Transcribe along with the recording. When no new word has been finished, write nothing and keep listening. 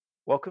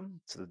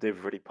Welcome to the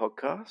Dev Ready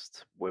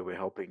podcast, where we're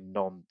helping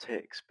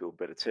non-techs build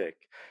better tech.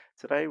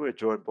 Today, we're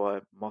joined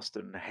by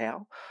Moston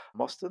Howe.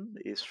 Moston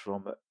is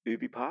from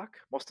Ubi Park.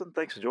 Moston,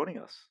 thanks for joining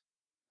us.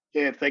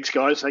 Yeah, thanks,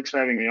 guys. Thanks for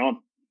having me on.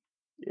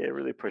 Yeah,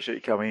 really appreciate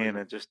you coming in Pleasure.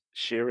 and just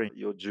sharing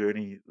your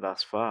journey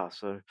thus far.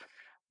 So,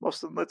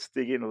 Moston, let's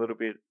dig in a little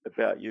bit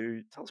about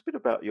you. Tell us a bit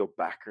about your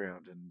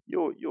background and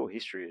your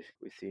history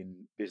within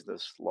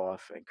business,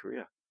 life, and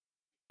career.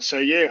 So,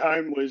 yeah,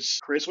 home was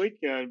Creswick,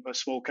 a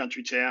small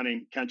country town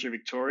in country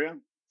Victoria.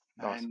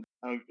 Nice. And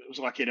I was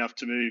lucky enough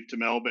to move to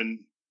Melbourne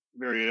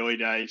very early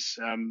days.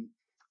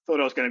 Thought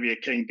I was going to be a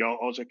keen golf.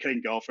 I was a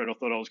keen golfer, and I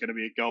thought I was going to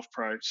be a golf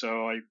pro.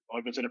 So I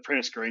was an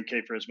apprentice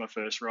greenkeeper as my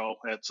first role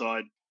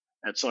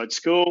outside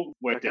school.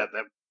 Worked Okay. out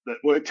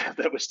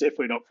that was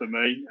definitely not for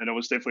me, and I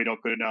was definitely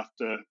not good enough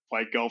to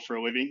play golf for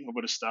a living. I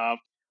would have starved.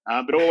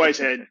 But always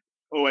had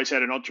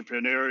an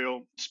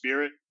entrepreneurial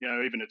spirit.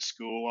 Even at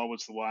school, I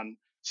was the one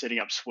setting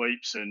up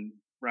sweeps and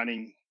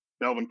running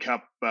Melbourne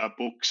Cup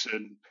books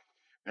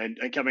and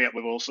coming up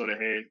with all sort of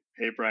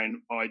harebrained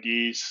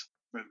ideas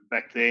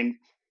back then.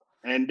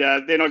 And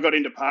then I got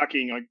into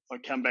parking. I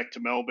come back to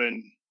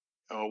Melbourne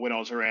when I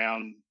was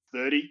around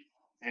 30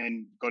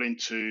 and got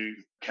into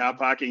car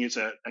parking as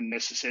a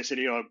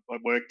necessity. I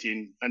worked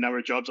in a number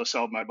of jobs. I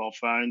sold mobile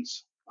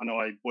phones and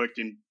I worked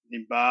in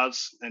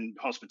bars and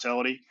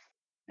hospitality.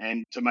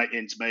 And to make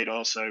ends meet, I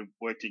also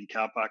worked in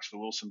car parks for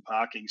Wilson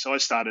Parking. So I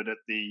started at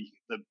the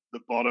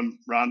bottom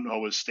run. I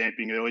was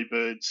stamping early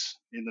birds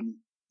in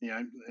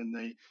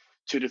the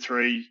 2 to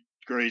 3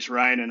 degrees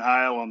rain and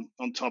hail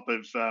on top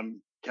of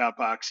car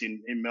parks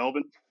in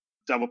Melbourne,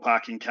 double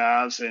parking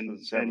cars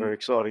Doesn't sound and very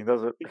exciting,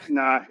 does it?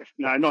 no,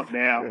 not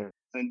now. Yeah,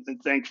 And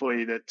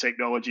thankfully, that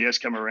technology has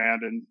come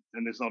around, and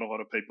there's not a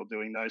lot of people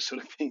doing those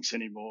sort of things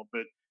anymore.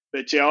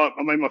 But yeah,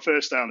 I mean, my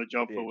first day on the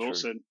job yeah, for true.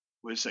 Wilson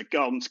was at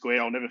Golden Square.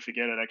 I'll never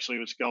forget it. Actually, it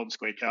was Golden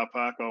Square car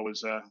park. I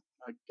was a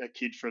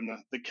kid from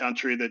the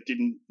country that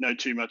didn't know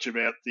too much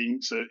about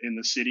things in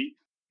the city.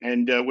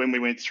 And when we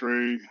went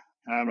through,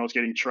 I was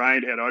getting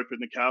trained how to open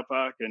the car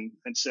park and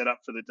set up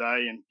for the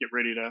day and get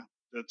ready to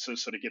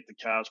sort of get the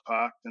cars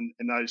parked. And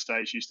in those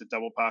days, used to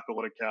double park a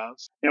lot of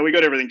cars. Now we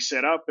got everything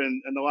set up,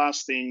 and the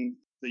last thing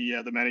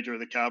the manager of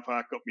the car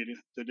park got me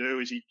to do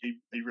is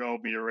he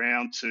rolled me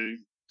around to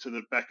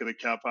the back of the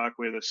car park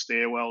where the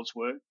stairwells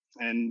were,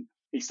 and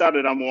he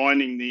started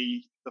unwinding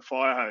the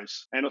fire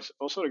hose, and I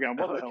was sort of going,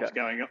 "What the hell's Okay.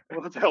 going on?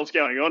 What the hell's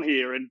going on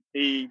here?" And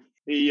he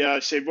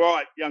said,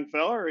 "Right, young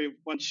fella,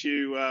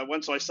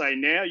 once I say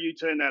now, you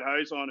turn that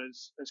hose on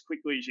as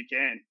quickly as you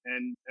can."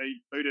 And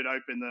he booted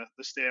open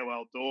the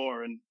stairwell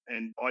door, and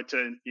I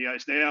turned. He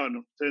goes now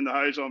and turned the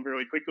hose on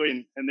very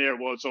quickly, and there it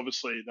was,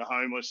 obviously the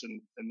homeless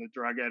and the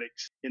drug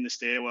addicts in the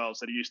stairwells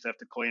that he used to have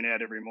to clean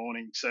out every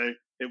morning. So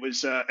it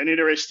was an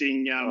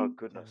interesting Oh, Oh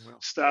goodness. wow.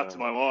 start to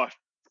Wow. my life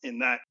in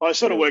that. I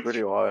sort of Yeah, worked.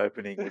 pretty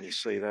eye-opening when you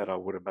see that, I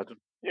would imagine.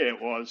 Yeah,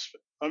 it was.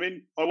 I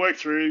mean, I worked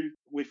through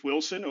with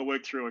Wilson. I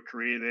worked through a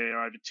career there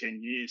over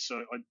 10 years.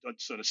 So I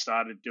sort of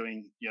started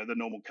doing the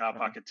normal car Uh-huh.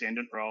 park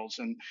attendant roles,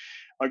 and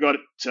I got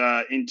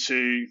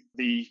into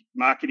the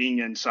marketing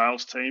and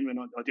sales team, and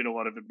I did a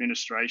lot of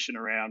administration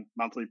around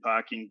monthly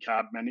parking,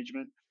 card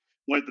management.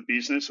 Learned the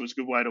business. It was a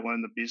good way to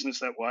learn the business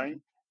that way.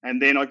 Mhm.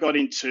 And then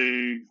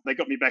they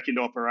got me back into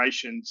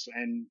operations,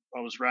 and I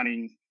was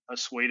running a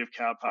suite of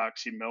car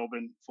parks in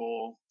Melbourne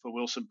for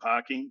Wilson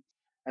Parking,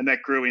 and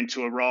that grew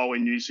into a role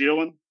in New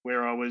Zealand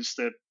where I was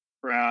the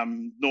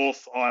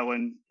North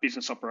Island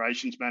business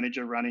operations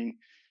manager running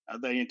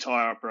the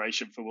entire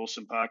operation for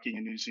Wilson Parking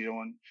in New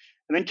Zealand.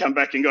 And then come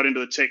back and got into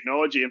the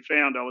technology and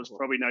found I was Well,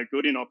 probably no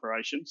good in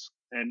operations.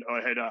 And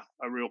I had a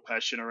real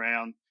passion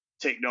around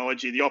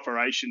technology. The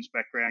operations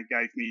background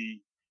gave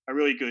me a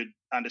really good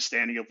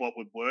understanding of what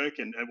would work.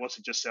 And it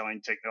wasn't just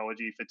selling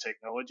technology for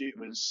technology, it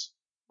mhm.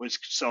 was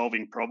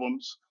solving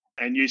problems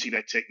and using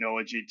that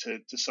technology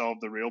to solve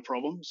the real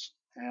problems.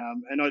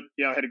 And I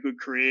had a good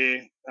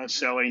career Mhm.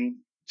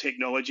 selling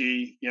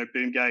technology,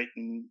 Boomgate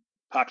and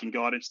parking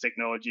guidance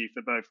technology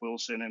for both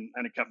Wilson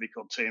and a company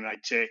called TMA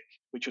Tech,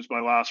 which was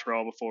my last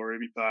role before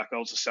Ruby Park. I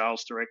was a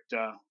sales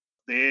director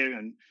there,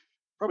 and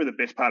probably the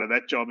best part of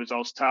that job is I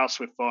was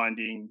tasked with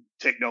finding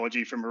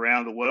technology from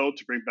around the world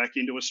to bring back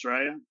into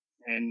Australia,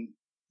 and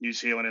New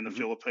Zealand and the Mhm.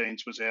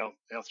 Philippines was our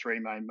three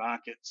main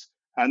markets.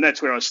 And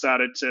that's where I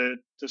started to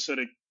sort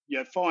of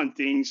find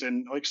things,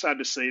 and I started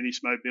to see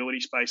this mobility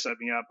space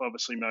opening up.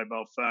 Obviously,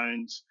 mobile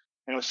phones,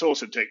 and I saw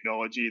some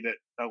technology that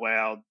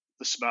allowed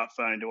the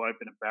smartphone to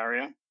open a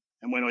barrier.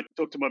 And when I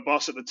talked to my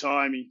boss at the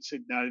time, he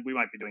said, "No, we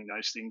won't be doing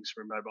those things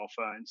for mobile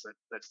phones.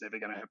 That's never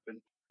going to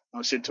happen."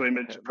 I said to him,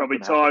 "It's Not probably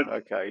gonna happen.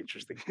 time." Okay,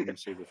 interesting. You can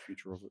see the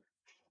future of it.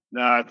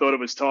 No, I thought it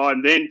was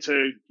time then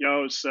to,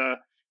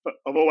 but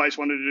I've always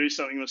wanted to do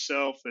something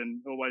myself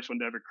and always wanted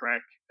to have a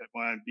crack at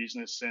my own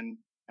business. And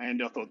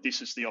I thought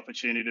this is the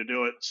opportunity to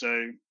do it.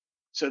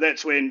 So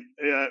that's when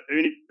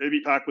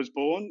Ubi Park was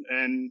born,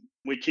 and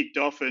we kicked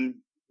off, and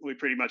we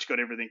pretty much got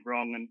everything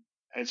wrong. And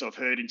as I've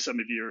heard in some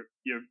of your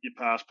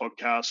past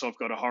podcasts, I've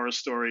got a horror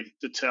story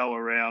to tell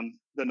around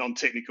the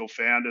non-technical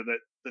founder that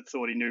that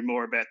thought he knew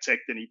more about tech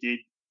than he did.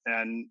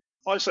 And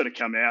I sort of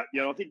come out,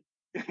 I think,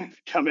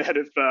 come out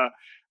of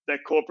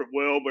that corporate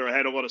world where I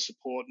had a lot of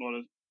support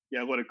and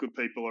a lot of good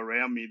people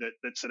around me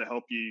that sort of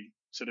help you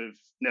sort of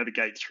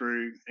navigate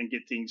through and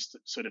get things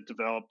sort of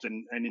developed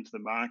and into the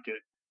market.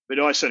 But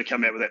I sort of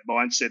come out with that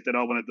mindset that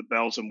I wanted the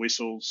bells and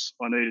whistles.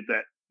 I needed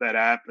that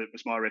app. It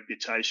was my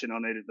reputation. I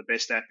needed the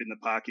best app in the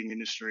parking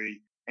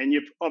industry. And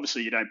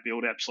obviously you don't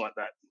build apps like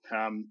that.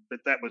 But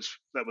that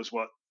was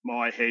what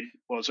my head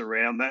was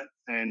around that.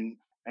 And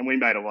we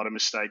made a lot of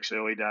mistakes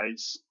early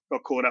days.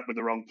 Got caught up with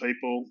the wrong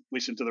people,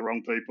 listened to the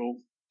wrong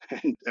people,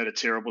 and had a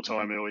terrible Mhm.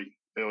 time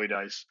early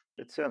days.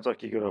 It sounds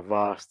like you got a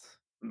vast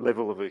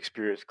level of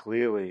experience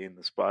clearly in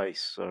the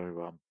space.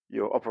 So,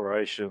 your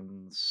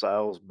operations,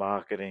 sales,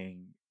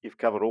 marketing, you've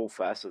covered all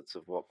facets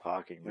of what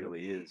parking Like a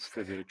really is.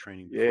 fair bit of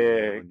training before you go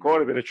Yeah, and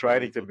quite a bit of go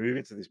training to into move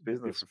into this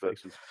business. different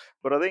But faces.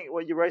 I think,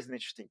 well, you raise an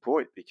interesting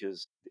point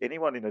because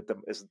anyone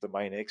as a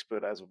domain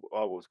expert, as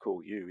I would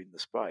call you in the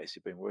space,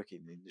 you've been working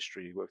in the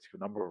industry, you worked through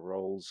a number of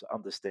roles,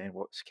 understand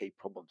what key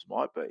problems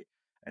might be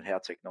and how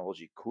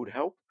technology could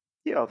help.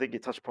 Yeah, I think you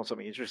touched upon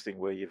something interesting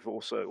where you've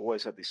also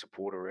always had this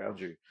support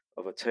around you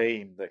of a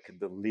team that can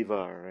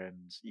deliver,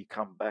 and you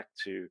come back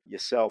to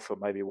yourself or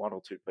maybe one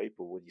or two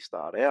people when you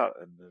start out,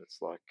 and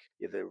it's like,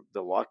 yeah,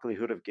 the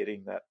likelihood of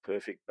getting that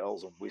perfect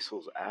bells and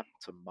whistles app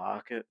to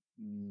market,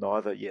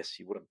 neither, yes,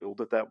 you wouldn't build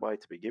it that way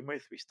to begin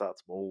with. We start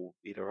small,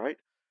 iterate,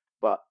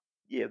 but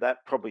yeah,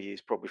 that probably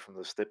from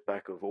the step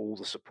back of all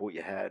the support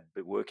you had,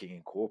 but working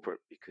in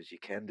corporate because you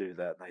can do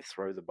that, and they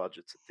throw the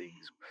budgets at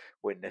things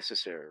when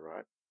necessary,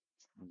 right?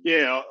 Mm.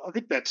 Yeah, I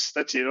think that's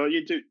it.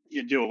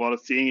 You do a lot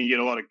of things, you get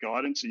a lot of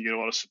guidance, and you get a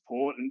lot of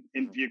support, and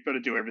Mhm. you've got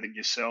to do everything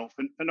yourself.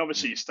 And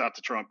obviously, you Mhm. start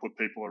to try and put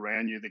people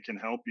around you that can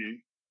help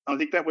you. I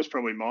think that was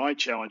probably my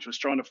challenge was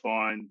trying to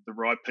find the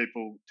right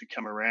people to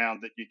come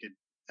around that you could.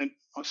 And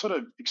I sort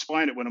of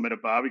explained it when I'm at a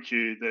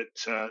barbecue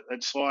that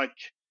it's like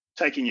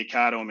taking your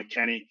car to a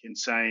mechanic and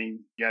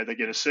saying, they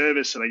get a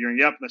service and they ring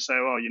you up and they say,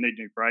 oh, you need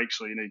new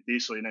brakes or you need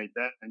this or you need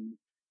that, and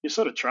you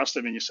sort of trust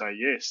them and you say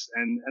yes.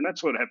 And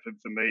that's what happened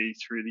for me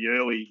through the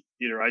early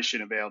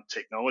iteration of our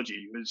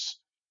technology was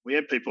we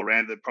had people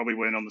around that probably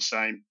weren't on the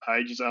same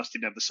page as us,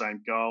 didn't have the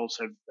same goals,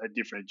 had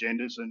different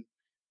agendas, and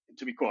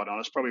to be quite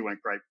honest, probably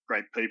weren't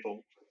great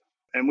people.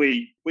 And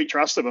we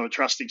trust them. I'm a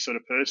trusting sort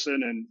of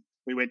person, and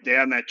we went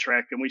down that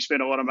track and we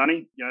spent a lot of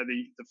money.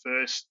 The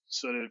first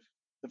sort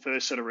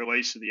of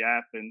release of the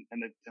app and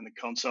the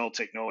console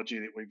technology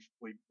that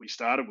we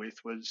started with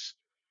was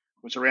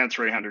around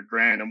 300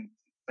 grand.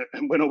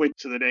 And when I went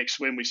to the next,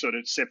 when we sort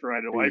of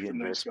separated away Big from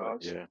these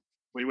investment, guys, yeah.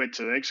 we went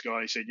to the next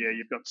guy. He said, "Yeah, Mhm.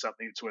 you've got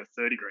something that's worth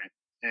 30 grand,"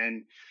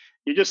 and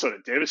you're just sort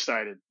of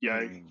devastated,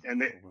 Mm.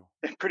 And, Oh well.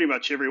 and pretty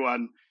much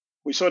everyone,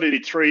 we sort of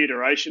did three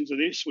iterations of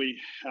this.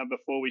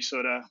 Before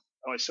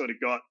I sort of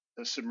got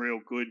some real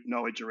good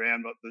knowledge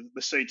around what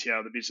the CTO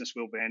of the business,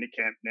 Will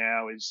Vanderkamp,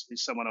 now is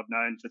someone I've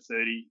known for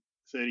 30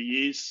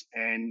 years,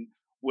 and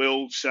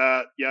Will's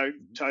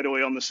Mhm.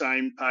 totally on the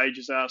same page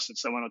as us, and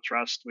someone I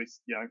trust with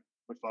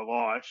my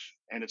life.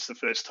 And it's the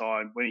first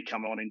time when he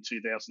come on in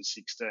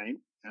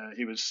 2016.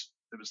 It was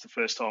the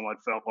first time I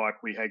felt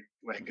like we had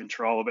Mhm.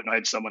 control of it and I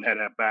had someone had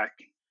our back.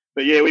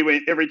 But yeah, we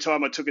went every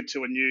time I took it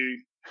to a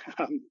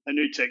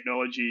new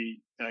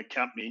technology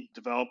company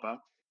developer.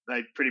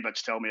 They pretty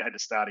much tell me I had to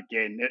start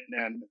again.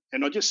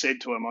 And I just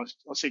said to him, I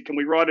said, can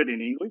we write it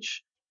in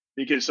English?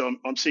 Because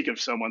I'm sick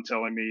of someone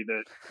telling me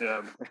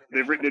that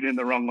they've written it in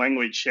the wrong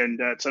language, and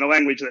it's in a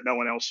language that no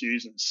one else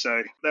uses.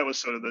 So that was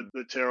sort of Mm.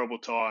 the terrible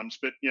times.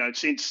 But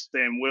since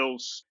then,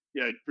 Will's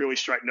really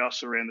straightened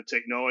us around the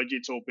technology.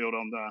 It's all built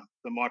on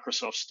the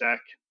Microsoft stack,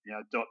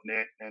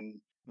 .NET,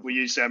 and we Mhm.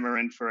 use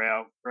Xamarin for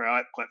our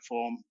app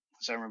platform,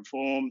 Xamarin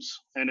Forms,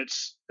 and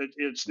it's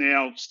Mhm.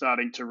 now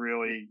starting to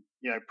really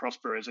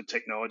prosper as a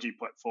technology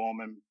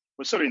platform, and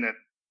we're sort of in that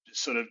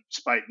sort of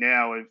spate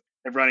now of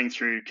running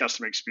through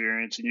customer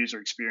experience and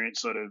user experience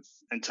sort of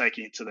and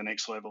taking it to the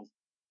next level.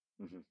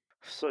 Mhm.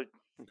 So,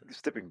 Okay.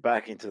 stepping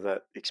back into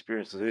that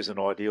experience that isn't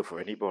ideal for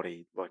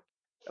anybody, like,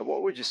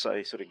 what would you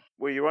say, sort of,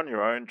 were you on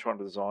your own trying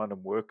to design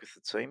and work with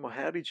the team, or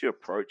how did you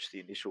approach the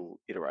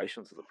initial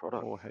iterations of the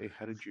product? Or hey,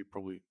 how did you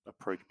probably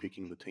approach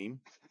picking the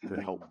team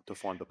to help Mm. to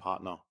find the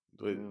partner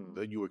Mm.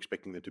 that you were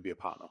expecting there to be a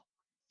partner?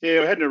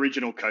 Yeah, we had an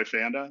original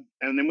co-founder,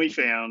 and then we Mhm.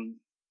 found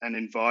an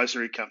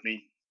advisory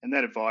company, and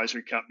that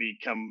advisory company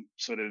come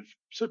sort of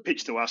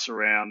pitched to us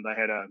around. They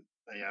had a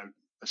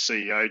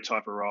CEO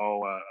type of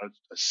role, a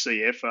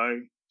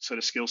CFO sort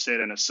of skill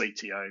set, and a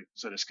CTO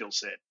sort of skill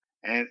set,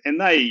 and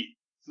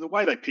the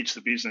way they pitched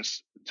the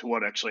business to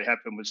what actually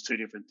happened was two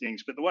different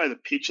things. But the way the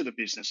pitch of the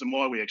business and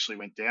why we actually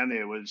went down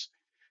there was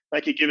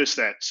they could give us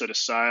that sort of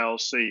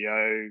sales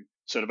CEO,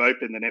 sort of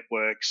open the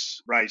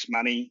networks, raise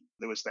money.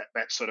 There was that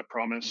sort of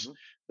promise. Mhm.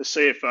 The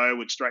CFO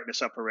would straighten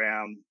us up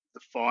around the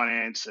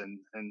finance and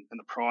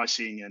the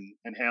pricing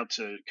and how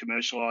to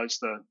commercialize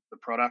the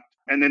product.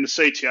 And then the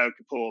CTO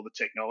could pull all the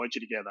technology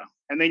together.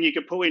 And then you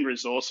could pull in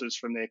resources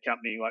from their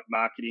company like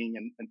marketing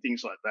and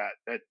things like that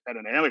at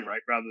an hourly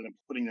rate rather than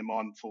putting them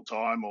on full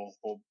time or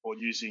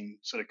using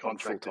sort of On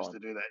full contractors time. to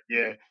do that.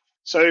 Yeah.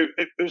 So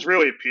it was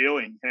really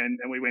appealing, and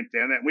we went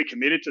down that and we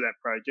committed to that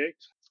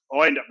project.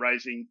 I ended up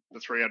raising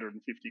the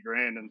 350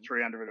 grand, and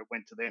 300 it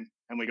went to them,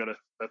 and we got a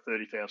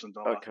 $30,000.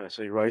 Okay,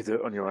 so you raised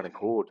it on your own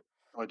accord.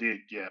 I did,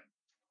 yeah.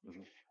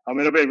 Mhm. I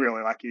mean, I've been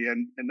really lucky,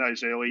 and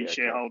those early Yeah, okay.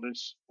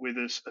 shareholders with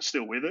us are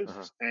still with us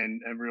Uh-huh.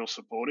 and real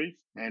supportive.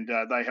 And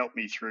they helped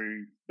me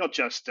through not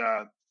just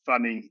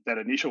funding that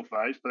initial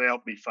phase, but they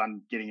helped me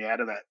fund getting out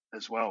of that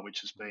as well,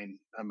 which has been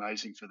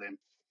amazing for them.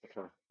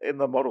 Okay. And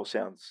the model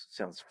sounds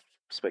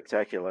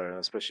spectacular, and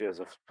especially as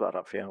a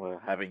startup founder,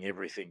 having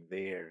everything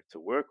there to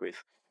work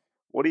with.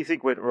 What do you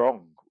think went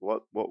wrong?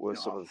 What were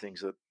some Oh, of the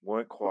things that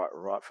weren't quite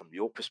right from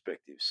your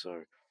perspective?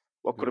 So,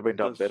 what could It, have been it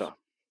done does better?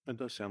 it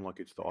does sound like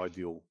it's the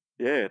ideal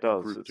Yeah, it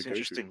does. group It's to an go to.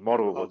 interesting They've got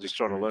model. all I'm the just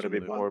trying to experience learn a and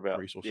bit the more about,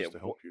 resources to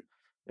help you.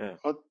 yeah.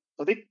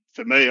 I think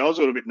for me, I was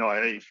a little bit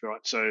naive,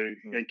 right? So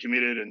Mm, and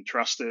committed and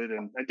trusted,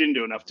 and I didn't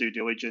do enough due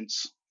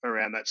diligence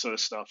around that sort of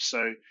stuff.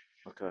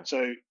 okay.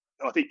 So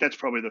I think that's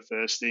probably the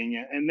first thing.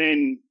 And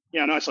then,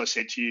 and as I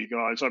said to you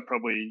guys, I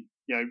probably,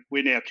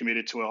 we're now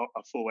committed to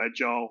a full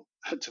agile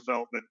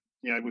development,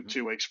 with Hmm.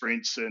 2 week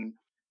sprints and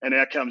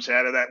outcomes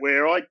out of that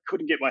where I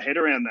couldn't get my head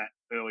around that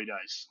early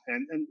days.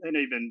 And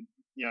even,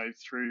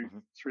 Hmm.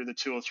 through the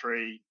 2 or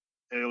 3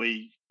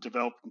 early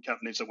development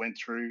companies that went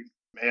through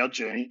our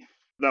journey,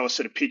 they were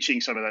sort of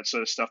pitching some of that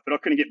sort of stuff, but I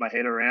couldn't get my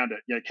head around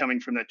it. Coming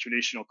from that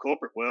traditional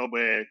corporate world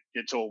where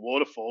it's all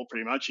waterfall,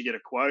 pretty much, you get a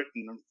quote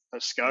and a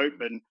scope,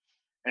 Mm.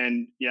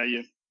 and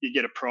you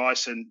get a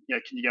price, and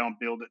can you go and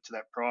build it to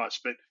that price?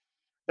 But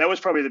that was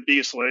probably the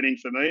biggest learning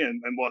for me,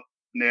 and what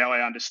now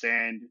I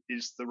understand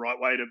is the right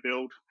way to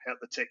build out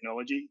the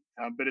technology.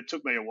 But it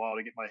took me a while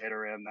to get my head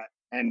around that,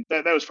 and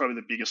that was probably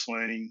the biggest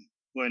learning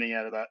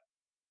out of that.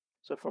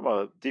 So, from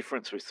a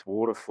difference with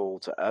waterfall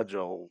to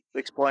agile,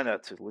 explain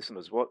that to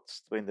listeners.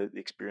 What's been the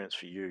experience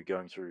for you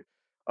going through?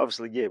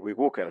 Obviously, yeah, we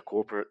walk out of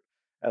corporate.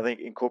 I think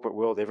in corporate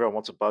world, everyone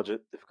wants a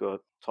budget. They've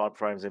got time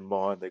frames in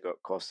mind. They've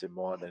got costs in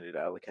mind. They need to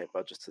allocate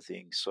budgets to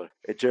things. So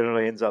it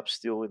generally ends up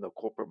still in the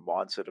corporate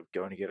mindset of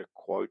going to get a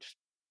quote,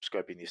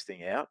 scoping this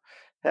thing out.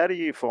 How do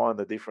you find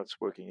the difference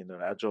working in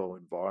an agile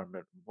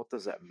environment? What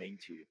does that mean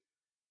to you?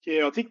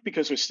 Yeah, I think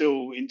because we're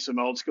still in some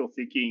old school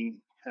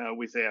thinking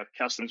with our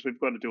customers, we've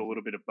got to do a Hmm.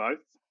 little bit of both,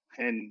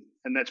 and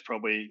that's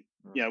probably,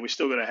 Mm. we're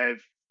still going to have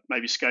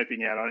maybe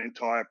scoping out an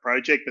entire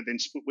project, but then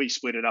we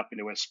split it up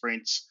into our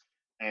sprints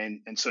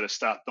and sort of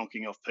start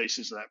knocking off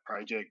pieces of that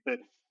project. But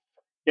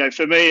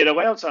for me, it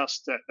allows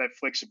us that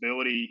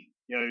flexibility.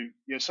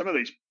 Some of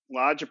these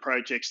larger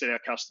projects that our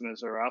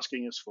customers are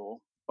asking us for,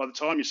 by the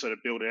time you sort of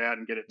build it out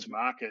and get it to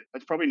market,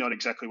 it's probably not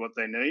exactly what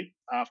they need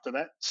after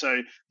that.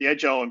 So the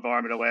agile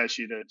environment allows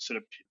you to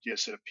sort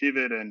of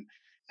pivot and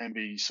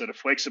be sort of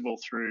flexible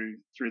through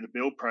the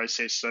build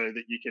process, so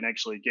that you can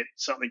actually get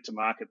something to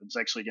market that's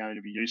actually going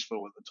to be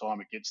useful at the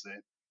time it gets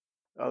there.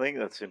 I think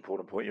that's an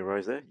important point you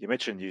raised there. You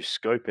mentioned you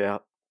scope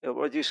out.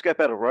 Do you scope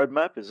out a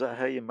roadmap? Is that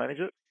how you manage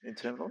it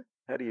internally?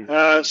 How do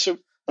you? So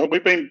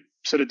we've been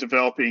sort of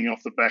developing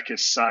off the back of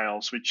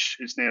sales, which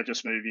is now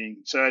just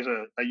moving. So as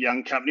a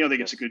young company, I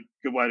think it's a Yes.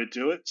 good way to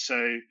do it.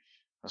 So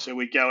Uh, so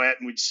we go out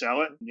and we'd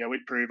sell it.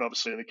 We'd prove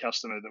obviously to the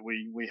customer that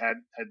we had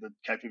the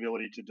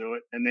capability to do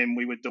it, and then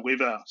we would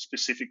deliver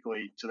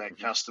specifically to that mhm,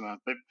 customer.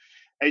 But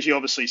as you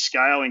obviously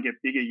scale and get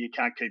bigger, you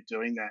can't keep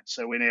doing that.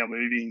 So we're now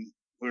moving.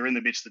 We're in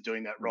the midst of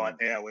doing that right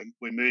mm, now.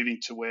 We're moving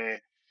to where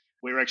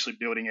we're actually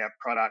building our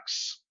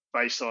products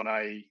based on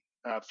a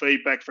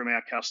feedback from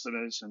our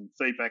customers and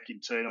feedback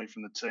internally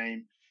from the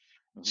team,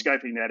 mhm.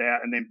 scoping that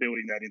out, and then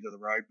building that into the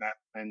roadmap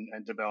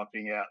and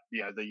developing out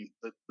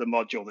the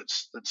module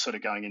that's sort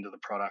of going into the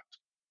product.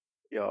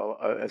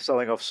 Yeah,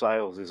 selling off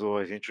sales is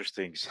always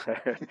interesting. So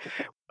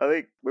I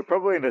think we're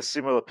probably in a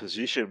similar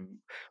position.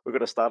 We've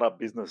got a startup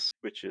business,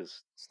 which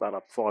is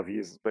startup 5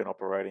 years, it's been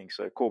operating.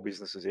 So core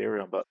business is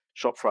Aerion, but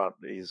Shopfront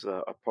is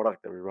a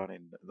product that we run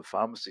in the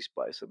pharmacy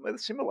space. And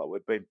it's similar.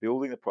 We've been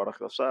building the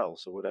product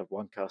ourselves. So we'd have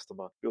one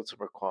customer, build some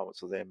requirements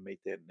for them, meet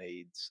their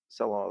needs,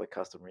 sell another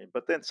customer in,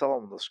 but then sell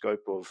on the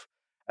scope of,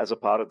 as a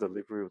part of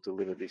delivery, we'll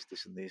deliver this,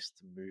 this, and this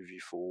to move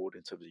you forward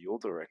in terms of your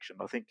direction.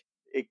 I think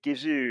it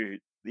gives you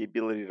the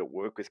ability to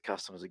work with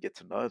customers and get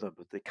to know them,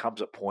 but there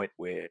comes a point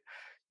where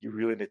you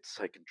really need to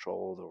take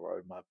control of the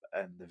roadmap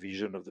and the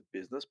vision of the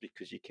business,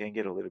 because you can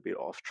get a little bit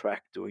off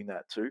track doing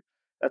that too.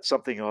 That's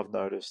something I've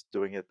noticed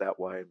doing it that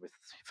way, and with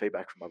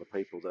feedback from other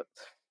people, that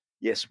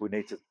yes, we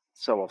need to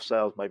sell off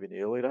sales maybe in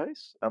the early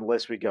days,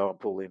 unless we go and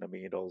pull in $1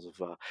 million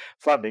of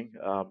funding.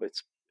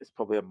 It's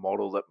probably a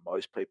model that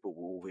most people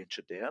will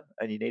venture down,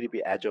 and you need to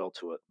be agile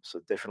to it. So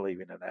definitely,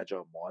 in an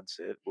agile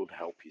mindset, would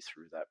help you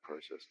through that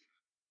process.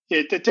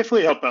 Yeah, it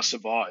definitely helped us Mm,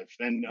 survive,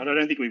 and I mm,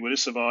 don't think we would have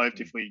survived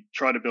mm, if we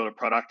tried to build a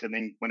product and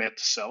then went out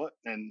to sell it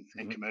and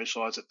mhm,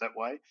 commercialize it that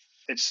way.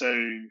 It's so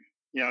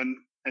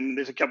and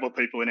there's a couple of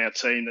people in our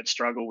team that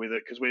struggle with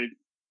it because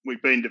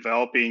we've been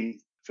developing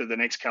for the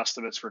next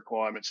customer's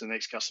requirements and the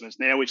next customers.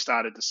 Now we've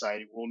started to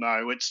say, well,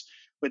 no,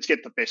 let's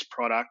get the best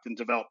product and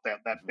develop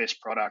that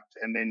best product,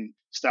 and then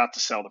start to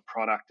sell the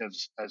product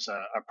as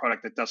a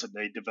product that doesn't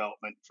need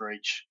development for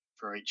each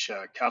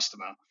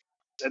customer.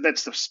 And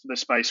that's the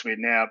space we're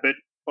now. But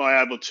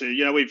by able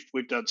to,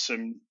 we've done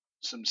some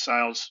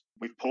sales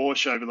with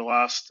Porsche over the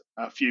last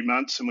few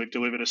months, and we've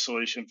delivered a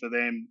solution for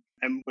them.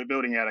 And we're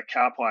building out a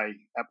CarPlay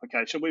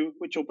application,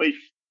 which will be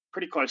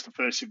pretty close to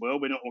first in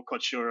world. We're not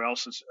quite sure who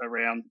else is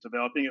around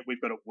developing it.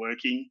 We've got it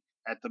working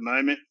at the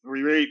moment.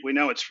 We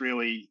know it's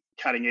really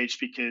cutting edge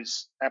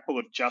because Apple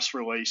have just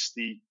released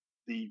the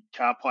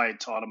CarPlay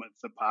entitlement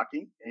for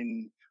parking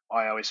in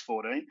iOS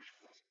 14.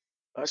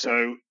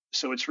 Okay.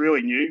 So it's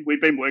really new.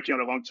 We've been working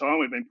on it a long time.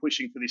 We've been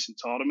pushing for this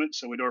entitlement,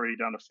 so we'd already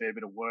done a fair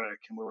bit of work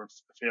and we were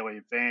fairly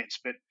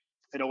advanced. But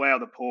it allowed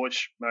the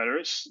Porsche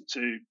motorists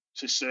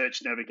to search,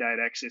 navigate,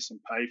 access, and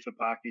pay for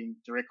parking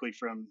directly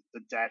from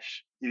the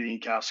dash, the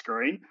in-car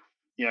screen.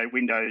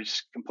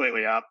 Windows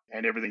completely up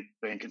and everything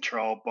being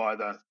controlled by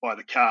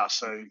the car.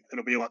 So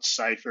it'll be a lot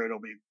safer.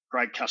 It'll be a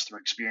great customer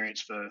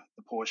experience for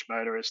the Porsche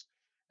motorist.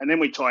 And then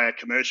we tie a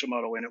commercial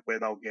model in it where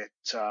they'll get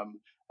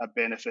a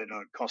benefit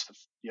or a cost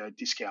of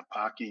discount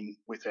parking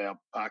with our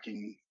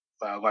parking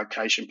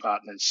location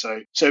partners.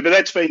 But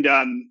that's been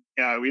done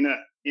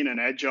in an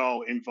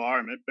agile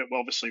environment, but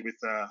obviously with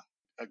a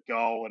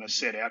goal and a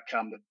set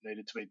outcome that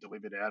needed to be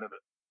delivered out of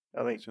it.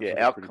 I think, Sounds like a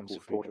pretty outcome cool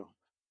support. feature.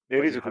 Yeah, it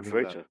But is a good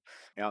having that feature.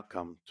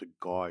 outcome to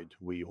guide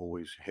where you're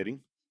always heading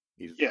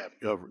is Yeah.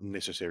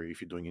 necessary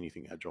if you're doing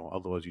anything agile.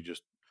 Otherwise, you're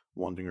just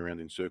wandering around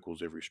in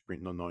circles every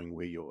sprint, not knowing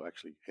where you're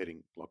actually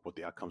heading, like what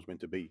the outcome's meant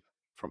to be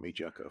from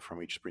each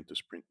sprint to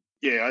sprint.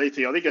 Yeah, I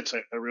think that's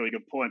a really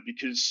good point,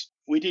 because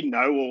we didn't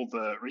know all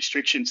the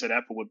restrictions that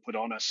Apple would put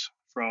on us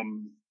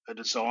from a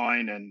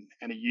design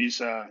and a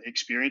user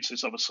experience.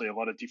 There's obviously a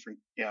lot of different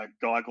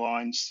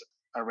guidelines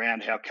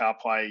around how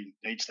CarPlay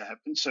needs to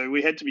happen. So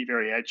we had to be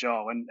very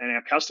agile, and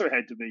our customer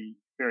had to be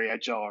very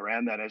agile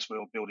around that as we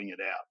were building it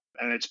out.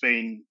 And it's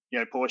been,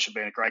 Porsche have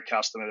been a great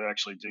customer to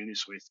actually do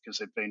this with, because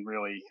they've been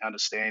really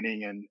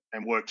understanding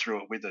and worked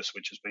through it with us,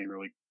 which has been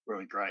really,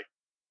 really great.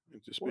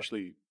 It's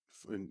especially,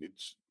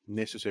 it's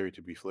necessary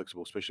to be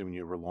flexible, especially when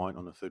you're reliant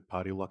on a third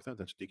party like that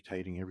that's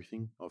dictating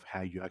everything of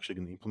how you're actually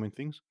going to implement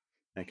things.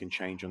 And it can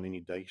change on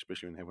any day,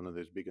 especially when they have one of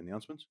those big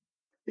announcements.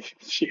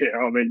 Yeah,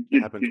 I mean,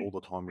 It happens all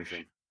the time with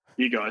them.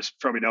 you guys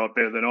probably know it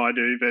better than I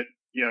do, but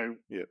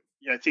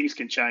Yeah. things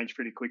can change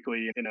pretty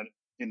quickly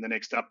in the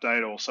next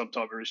update or some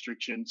type of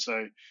restriction.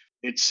 So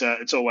it's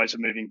always a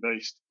moving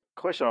beast.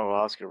 Question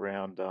I'll ask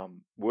around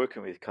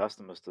working with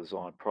customers to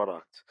design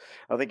products.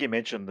 I think you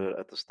mentioned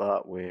at the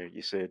start where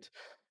you said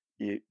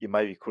you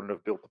maybe couldn't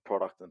have built the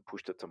product and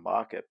pushed it to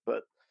market,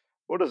 but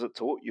what has it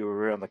taught you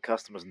around the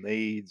customer's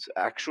needs,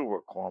 actual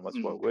requirements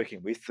while Mm.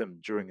 working with them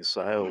during the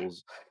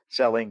sales,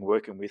 selling,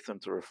 working with them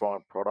to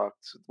refine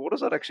products? What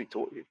has that actually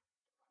taught you?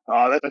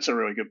 Oh, that's a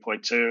really good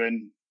point too.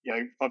 And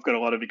I've got a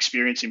lot of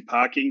experience in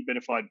parking, but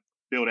if I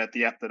built out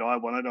the app that I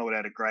wanted, I would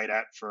have had a great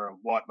app for a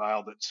white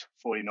male that's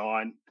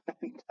 49,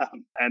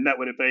 and that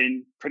would have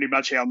been pretty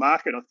much our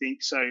market, I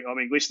think. So, I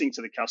mean, listening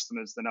to the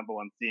customer is the number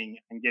one thing,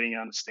 and getting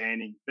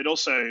understanding. But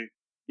also,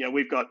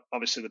 we've got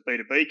obviously the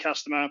B2B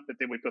customer, but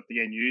then we've got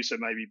the end user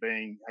maybe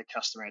being a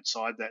customer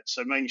outside that.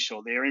 So making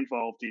sure they're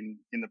involved in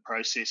the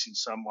process in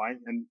some way,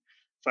 and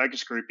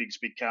focus grouping's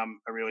become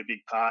a really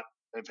big part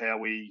of how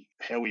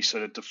we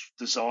sort of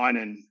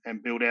design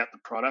and build out the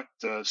product,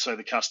 so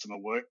the customer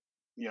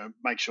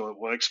make sure it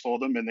works for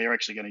them and they're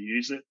actually going to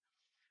use it.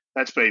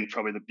 That's been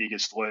probably the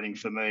biggest learning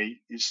for me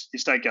is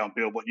don't go and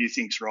build what you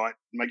think's right.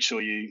 Make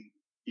sure you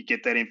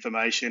get that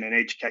information and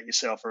educate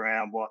yourself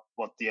around what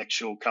the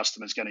actual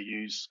customer's going to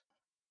use.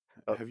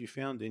 Have you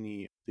found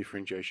any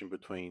differentiation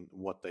between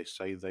what they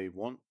say they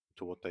want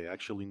to what they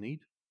actually need?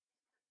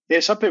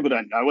 Yeah, some people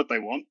don't know what they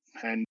want,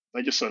 and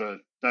they just sort of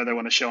know they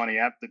want a shiny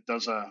app that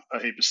does a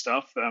heap of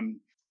stuff.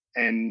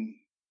 And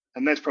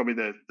that's probably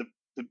the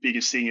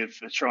biggest thing of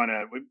trying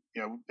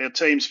to, our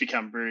teams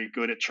become very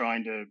good at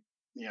trying to,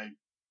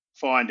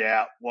 find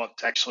out what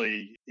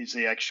actually is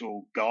the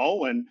actual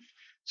goal. And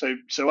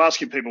so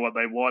asking people what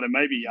they want and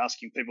maybe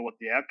asking people what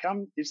the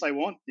outcome is they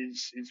want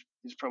is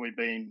probably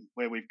been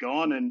where we've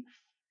gone.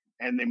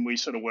 And then we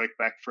sort of work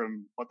back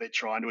from what they're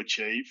trying to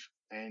achieve,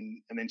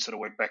 and then sort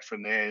of work back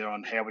from there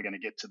on how we're going to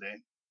get to there.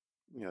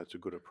 Yeah, it's a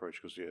good approach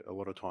because a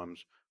lot of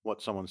times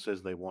what someone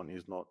says they want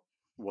is not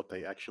what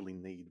they actually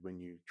need when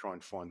you try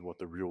and find what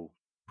the real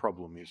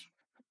problem is.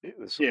 Yeah,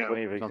 there's Yeah.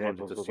 plenty of Sometimes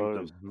examples it's a of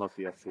symptom, those. not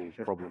the actual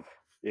problem.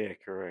 Yeah,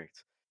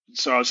 correct.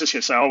 So I was just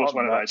going to say, I was On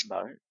one of that those.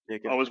 note,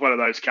 yeah, I was one of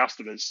those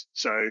customers.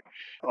 So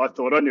I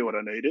thought I knew what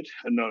I needed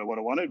and not what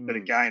I wanted. But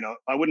again,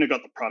 I wouldn't have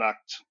got the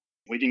product.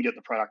 We didn't get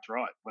the product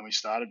right when we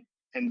started.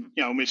 And,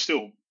 we're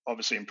still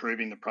obviously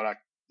improving the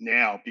product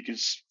now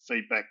because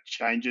feedback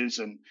changes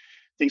and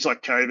things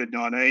like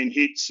COVID-19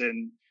 hits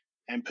and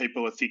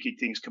people are thinking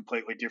things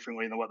completely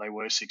differently than what they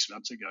were 6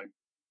 months ago.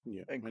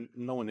 Yeah, and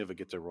no one ever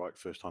gets it right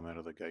first time out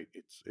of the gate.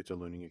 It's a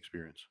learning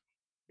experience.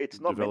 it's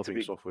not meant to Developing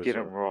be software get is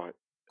them a right.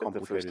 at the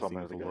first complicated time thing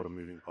out of with the a lot gate. of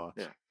moving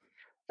parts.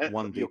 Yeah.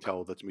 One You're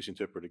detail that's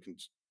misinterpreted can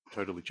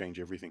totally change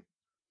everything.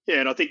 Yeah,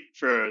 and I think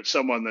for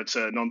someone that's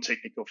a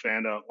non-technical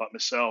founder like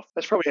myself,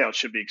 that's probably how it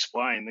should be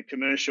explained. The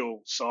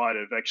commercial side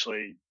of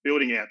actually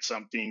building out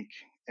something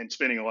and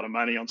spending a lot of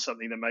money on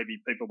something that maybe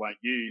people won't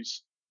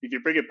use. If you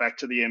bring it back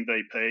to the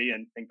MVP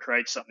and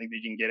create something that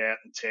you can get out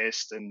and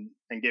test and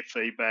get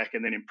feedback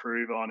and then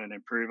improve on and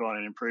improve on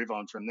and improve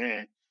on from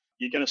there,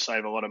 you're going to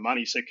save a lot of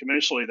money. So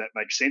commercially, that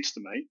makes sense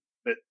to me.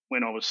 But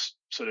when I was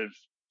sort of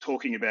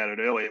talking about it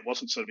earlier, it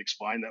wasn't sort of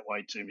explained that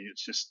way to me.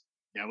 It's just,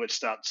 let's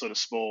start sort of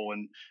small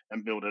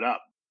and build it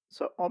up.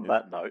 So on Yeah.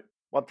 that note,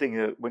 one thing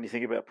that when you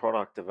think about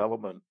product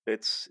development,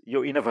 it's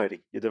you're innovating,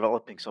 you're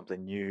developing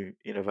something new,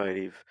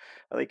 innovative.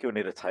 I think you'll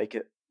need to take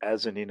it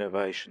as an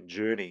innovation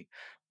journey,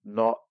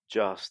 not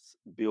just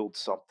build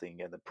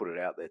something and then put it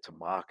out there to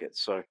market.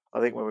 So I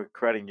think when we're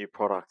creating new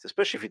product,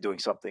 especially if you're doing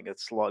something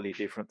that's slightly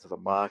different to the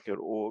market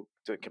or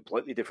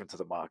completely different to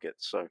the market,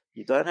 so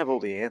you don't have all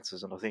the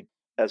answers. And I think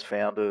as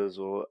founders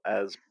or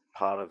as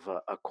part of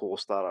a core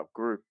startup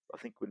group, I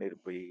think we need to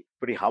be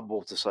pretty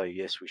humble to say,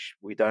 yes,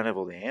 we don't have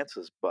all the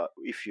answers, but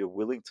if you're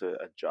willing to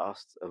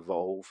adjust,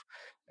 evolve,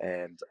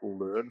 and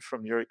learn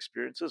from your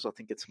experiences, I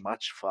think it's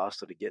much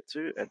faster to get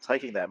to. And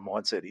taking that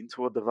mindset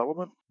into a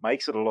development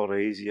makes it a lot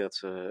easier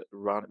to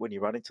run when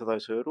you run into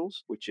those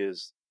hurdles, which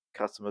is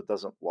customer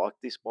doesn't like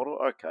this model.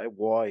 Okay,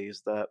 why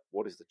is that?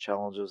 What is the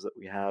challenges that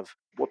we have?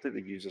 What do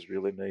the users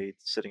really need?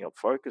 Setting up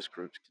focus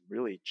groups can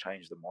really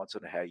change the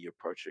mindset of how you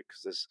approach it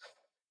because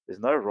there's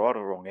no right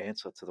or wrong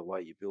answer to the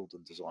way you build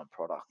and design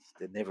products.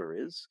 There never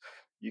is.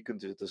 You can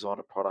design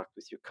a product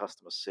with your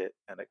customer set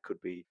and it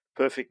could be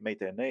perfect, meet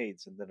their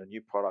needs, and then a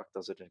new product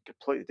does it in a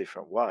completely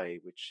different way,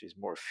 which is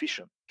more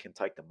efficient, can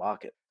take the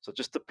market. So it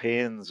just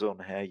depends on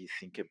how you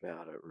think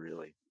about it,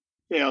 really.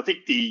 Yeah, I think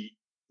the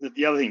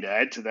other thing to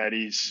add to that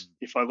is Mm.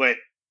 if I let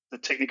the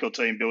technical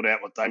team build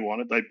out what they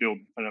wanted, they build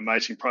an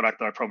amazing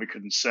product I probably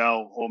couldn't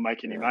sell or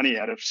make any Yeah. money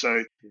out of. So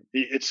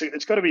Yeah.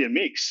 it's got to be a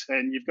mix,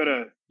 and you got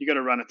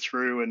to run it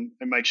through and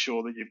make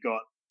sure that you've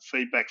got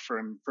feedback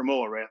from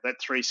all around that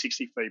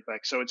 360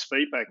 feedback. So it's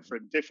feedback Mhm.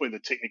 from definitely the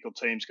technical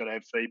team's got to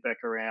have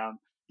feedback around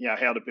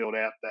how to build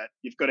out that.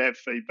 You've got to have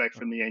feedback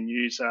from the end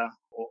user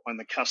or and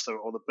the customer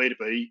or the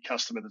B2B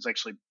customer that's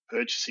actually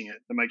purchasing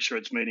it to make sure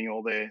it's meeting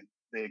all their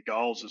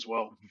goals as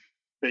well. Mhm.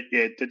 But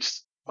yeah,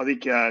 that's I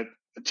think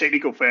the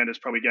technical founders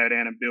probably go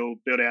down and build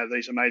out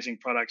these amazing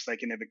products they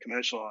can never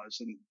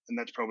commercialize, and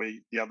that's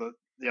probably the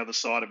other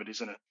side of it,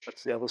 isn't it?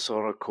 That's the other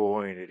side of the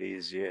coin. It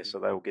is, yeah. Yeah. So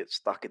they will get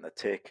stuck in the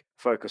tech,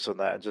 focus on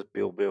that, and just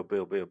build, build,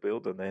 build, build,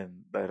 build, and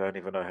then they don't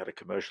even know how to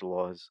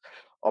commercialize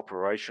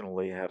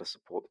operationally, how to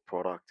support the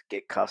product,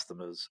 get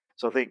customers.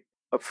 So I think,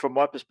 from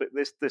my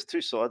perspective, there's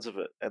two sides of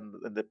it,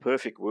 and in the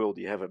perfect world,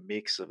 you have a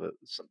mix of it.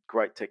 Some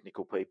great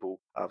technical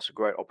people, some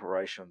great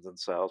operations and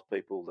sales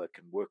people that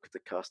can work with the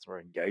customer,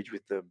 engage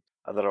with them,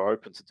 and that are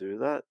open to do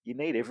that. You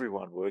need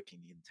everyone working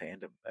in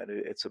tandem, and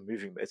it's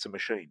a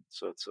machine.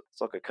 So it's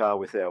like a car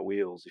without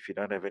wheels. If you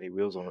don't have any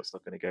wheels on, it's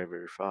not going to go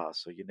very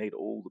fast. So you need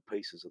all the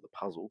pieces of the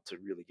puzzle to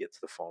really get to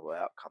the final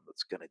outcome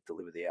that's going to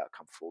deliver the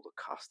outcome for the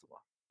customer.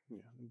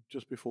 Yeah.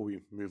 Just before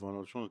we move on,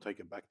 I just want to take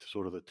it back to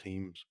sort of the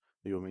teams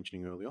that you were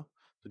mentioning earlier.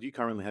 So do you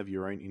currently have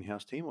your own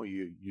in-house team, or are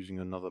you using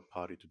another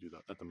party to do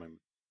that at the moment?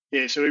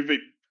 Yeah, so we've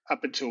been,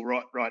 up until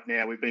right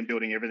now, we've been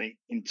building everything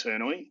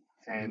internally,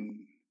 Mhm.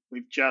 and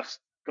we've just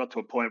got to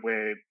a point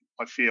where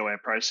I feel our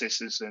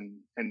processes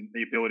and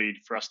the ability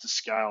for us to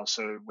scale.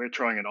 So we're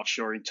trying an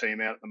offshoring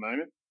team out at the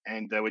moment,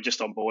 and we're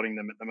just onboarding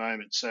them at the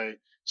moment. So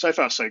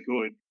far so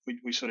good.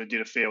 We sort of did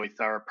a fairly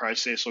thorough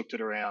process, looked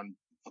at around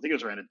I think it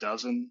was around a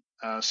dozen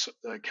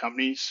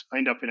companies. I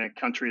ended up in a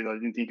country that I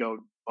didn't think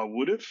I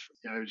would have.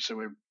 So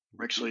we're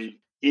Which is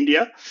actually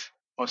India.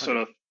 I sort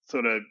okay. of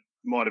thought I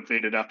might have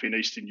ended up in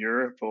Eastern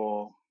Europe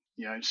or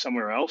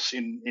somewhere else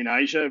in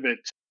Asia. But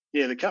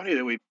yeah, the company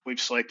that we've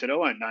selected, I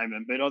won't name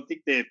them, but I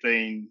think they've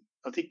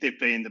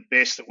been the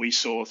best that we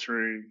saw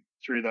through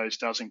those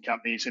dozen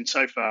companies, and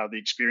so far the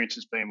experience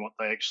has been what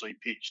they actually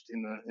pitched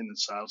in the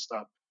sales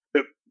stuff.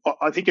 But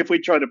I think if we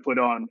try to put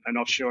on an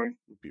offshoring,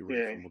 Would be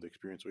rare yeah, from all the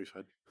experience we've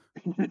had.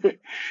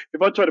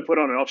 if I try to put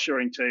on an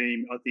offshoring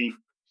team, I think,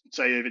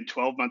 say, even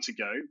 12 months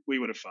ago, we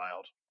would have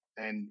failed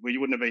and we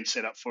wouldn't have been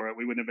set up for it.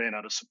 We wouldn't have been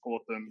able to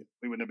support them. Yep.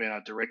 We wouldn't have been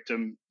able to direct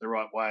them the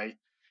right way.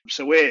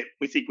 So we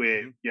think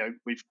Mhm.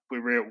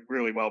 we're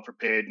really well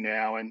prepared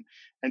now, and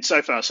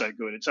so far so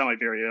good. It's only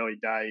very early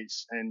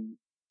days, and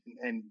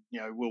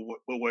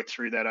we'll work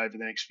through that over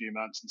the next few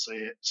months and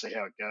see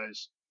how it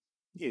goes.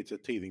 Yeah, it's a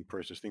teething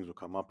process. Things will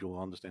come up. You'll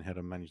understand how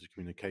to manage the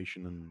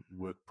communication and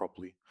work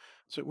properly.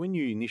 So when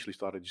you initially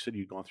started, you said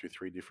you'd gone through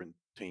 3 different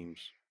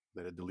teams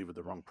that had delivered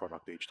the wrong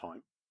product each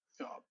time.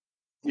 Oh,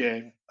 yeah.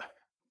 W-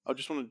 I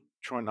just want to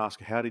try and ask,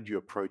 how did you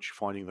approach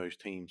finding those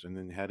teams, and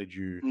then how did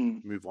you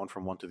Mm. move on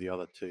from one to the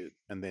other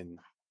and then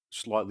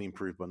slightly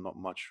improve, but not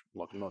much,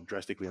 like not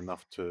drastically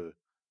enough to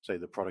say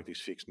the product is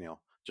fixed now,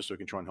 just so we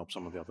can try and help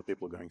some of the other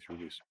people going through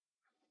this.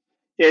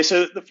 Yeah,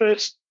 so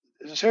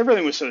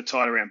everything was sort of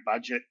tied around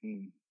budget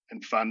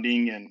and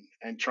funding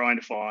and trying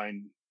to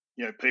find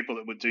people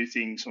that would do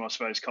things, I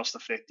suppose, cost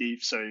effective,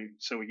 so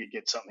we could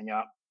get something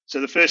up. So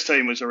the first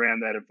team was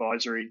around that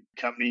advisory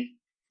company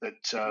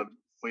that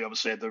we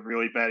obviously had the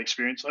really bad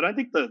experience. I don't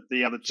think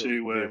the other So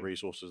it was two their were.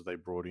 resources they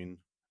brought in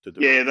to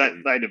Yeah, develop that for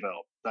you. they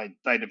developed.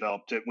 They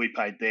developed it. We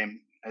paid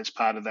them as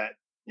part of that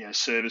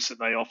service that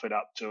they offered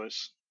up to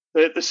us.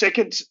 The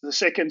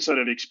second sort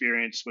of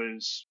experience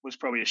was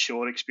probably a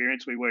short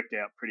experience. We worked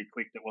out pretty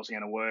quick that wasn't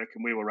going to work,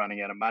 and we were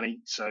running out of money,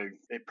 so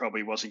it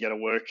probably wasn't going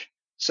to work.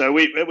 So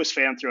it was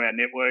found through our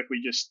network.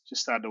 We just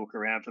started to look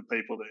around for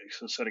people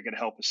that sort of could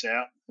help us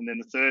out. And then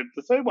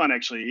the third one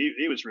actually,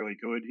 he was really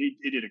good. He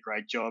did a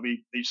great job.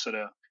 He sort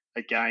of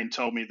again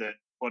told me that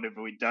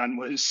whatever we'd done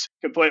was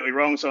completely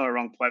wrong. It's on a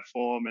wrong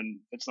platform, and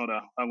it's not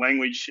a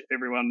language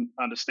everyone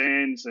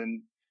understands.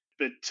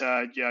 But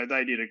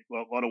they did a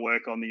lot of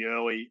work on the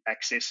early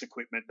access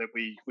equipment that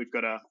we've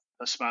got a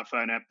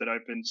smartphone app that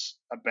opens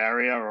a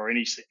barrier or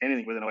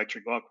anything with an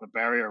electric lock, a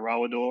barrier, a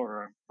roller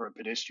door, or a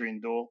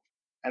pedestrian door.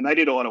 And they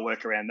did a lot of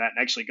work around that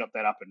and actually got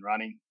that up and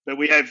running. But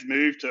we have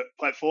moved to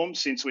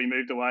platforms since we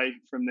moved away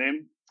from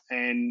them.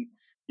 And,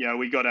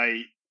 we got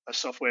a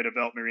software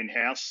developer in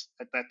house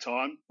at that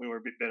time. We were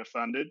a bit better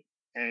funded.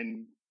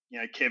 And,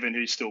 Kevin,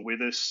 who's still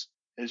with us,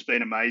 has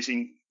been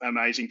amazing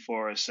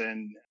for us.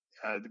 And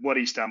what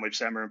he's done with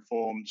Xamarin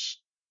Forms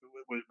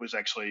was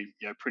actually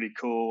pretty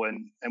cool.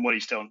 And what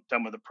he's done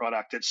with the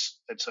product, it's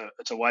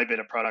a way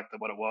better product than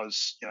what it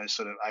was,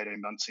 sort of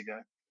 18 months ago.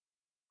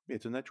 Yeah,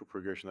 it's a natural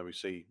progression that we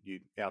see. You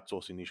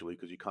outsource initially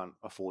because you can't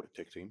afford a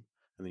tech team,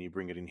 and then you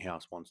bring it in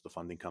house once the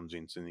funding comes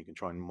in, so then you can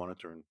try and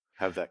monitor and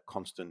have that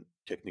constant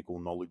technical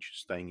knowledge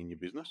staying in your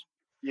business.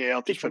 Yeah, I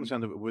Just think from the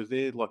sound of it, was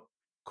there like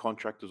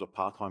contractors or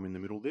part time in the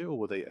middle there, or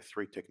were they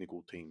three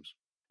technical teams?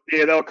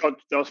 they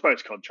were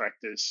supposed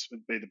contractors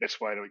would be the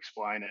best way to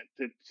explain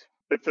it.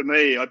 But for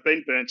me, I'd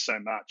been burnt so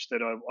much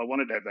that I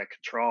wanted to have that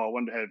control. I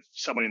wanted to have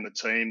someone in the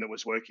team that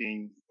was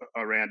working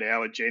around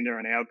our agenda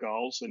and our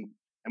goals, and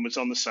was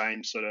on the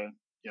same sort of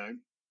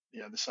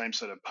the same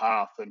sort of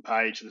path and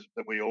page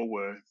that we all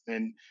were.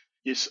 And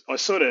yes, I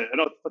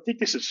think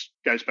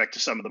goes back to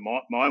some of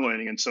my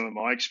learning and some of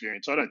my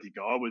experience. I don't think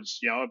I was,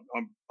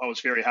 I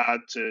was very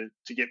hard to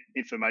get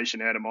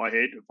information out of my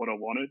head of what I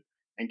wanted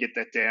and get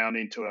that down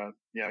into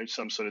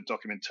some sort of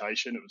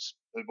documentation.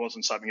 It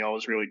wasn't something I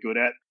was really good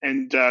at,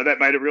 and that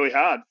made it really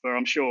hard. For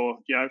I'm sure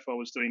if I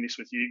was doing this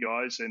with you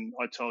guys and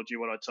I told you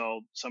what I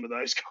told some of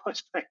those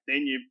guys back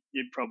then,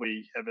 you'd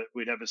probably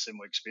we'd have a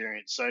similar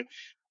experience. So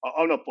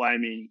I'm not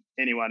blaming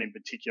anyone in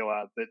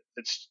particular, but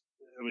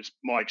it was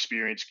my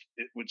experience.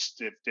 It would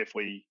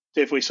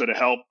definitely sort of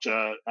helped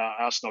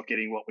us not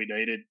getting what we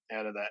needed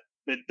out of that.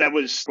 But that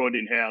was brought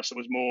in house. It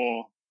was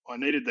more I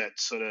needed that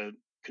sort of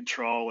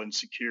control and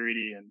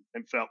security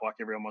and felt like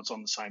everyone was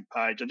on the same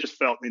page. I just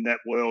felt in that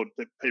world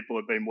that people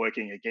have been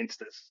working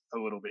against us a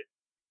little bit.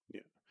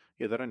 Yeah,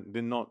 yeah.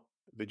 They're not.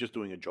 They're just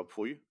doing a job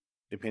for you.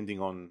 Depending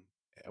on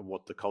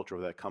what the culture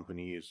of that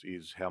company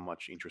is how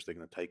much interest they're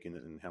going to take in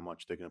it and how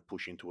much they're going to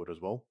push into it as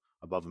well,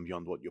 above and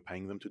beyond what you're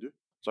paying them to do.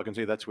 So I can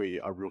see that's where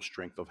a real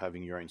strength of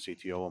having your own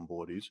CTO on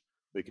board is.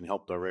 We can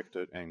help direct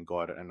it and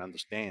guide it and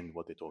understand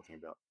what they're talking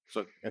about.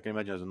 So I can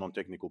imagine as a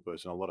non-technical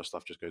person, a lot of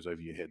stuff just goes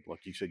over your head. Like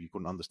you said, you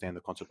couldn't understand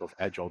the concept of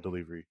agile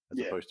delivery as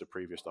Yeah, opposed to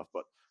previous stuff.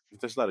 But if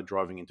they started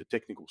driving into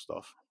technical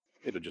stuff,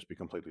 it'll just be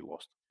completely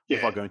lost.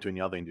 If I yeah, go into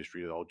any other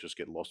industry, I'll just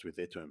get lost with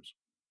their terms.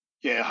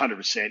 yeah,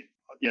 100%.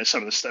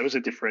 Some of the stuff was a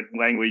different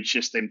language,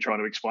 just them trying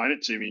to explain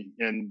it to me,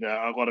 and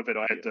a lot of it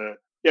I had Yeah. to.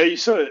 Yeah, you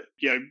sort of,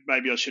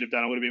 maybe I should have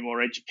done a little bit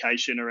more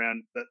education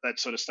around that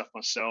sort of stuff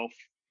myself.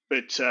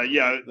 But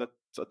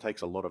That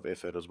takes a lot of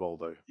effort as well,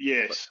 though. But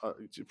yes,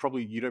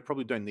 probably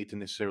don't need to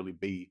necessarily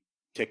be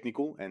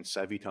technical and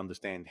savvy to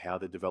understand how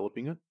they're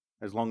developing it.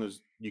 As long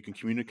as you can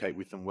communicate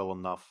with them well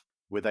enough,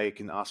 where they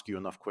can ask you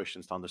enough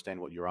questions to understand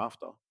what you're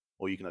after,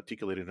 or you can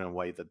articulate it in a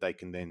way that they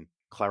can then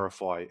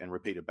clarify and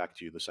repeat it back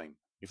to you the same.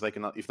 If they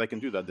can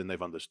do that, then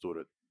they've understood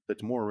it.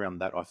 It's more around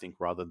that, I think,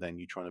 rather than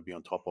you trying to be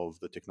on top of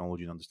the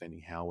technology and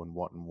understanding how and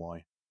what and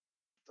why.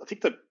 I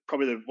think that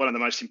probably one of the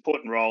most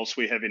important roles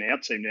we have in our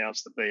team now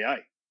is the BA,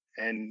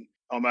 and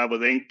I'm able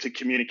then to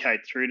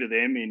communicate through to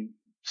them in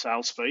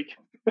sales speak.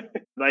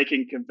 They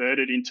can convert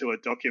it into a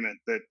document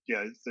that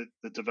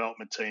the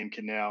development team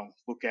can now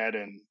look at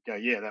and go,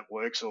 yeah, that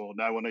works, or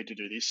no, we need to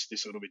do this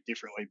a little bit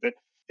differently. But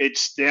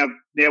it's now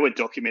we're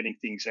documenting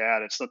things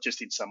out. It's not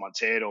just in someone's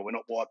head, or we're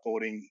not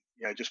whiteboarding,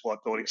 just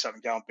whiteboarding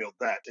something, go and build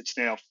that. It's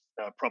now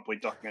properly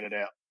documented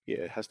out. Yeah,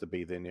 it has to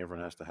be then.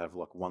 Everyone has to have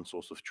like one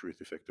source of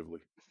truth effectively.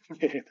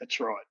 Yeah, that's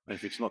right. And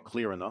if it's not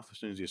clear enough, as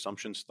soon as the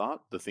assumptions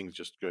start, the things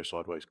just go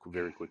sideways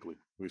very quickly.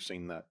 We've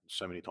seen that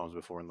so many times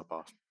before in the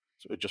past.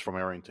 So just from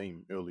our own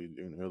team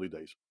in early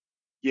days.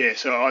 Yeah,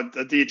 so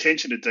the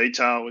attention to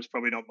detail was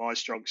probably not my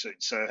strong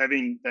suit. So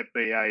having that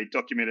BA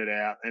documented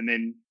out, and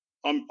then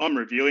I'm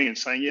reviewing and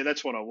saying, yeah,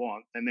 that's what I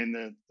want, and then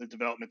the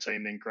development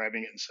team then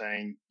grabbing it and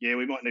saying, yeah,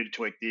 we might need to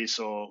tweak this,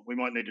 or we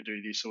might need to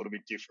do this a little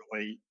bit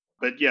differently.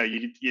 But yeah,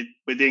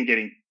 we're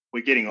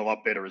getting a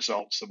lot better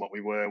results than what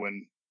we were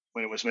when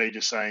it was me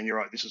just saying, you're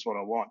right, this is what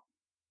I want.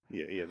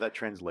 Yeah, that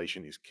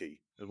translation is key.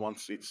 And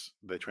once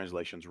the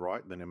translation's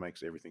right, then it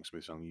makes everything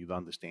smooth sailing. The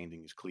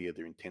understanding is clear,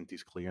 their intent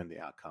is clear, and the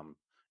outcome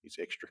is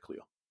extra clear.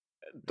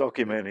 Yeah,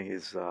 Documenting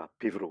is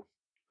pivotal.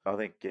 I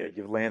think yeah,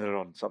 you've landed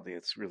on something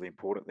that's really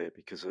important there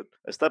because it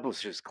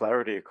establishes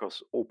clarity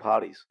across all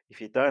parties. If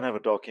you don't have a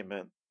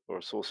document or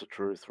a source of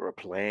truth or a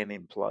plan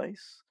in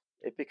place,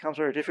 it becomes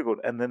very difficult.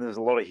 And then there's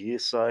a lot of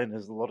hearsay and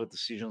there's a lot of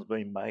decisions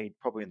being made,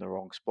 probably in the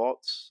wrong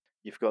spots.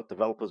 You've got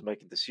developers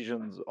making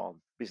decisions on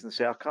business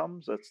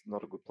outcomes. That's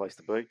not a good place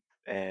to be.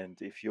 And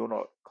if you're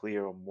not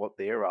clear on what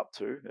they're up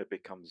to, it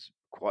becomes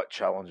quite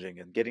challenging.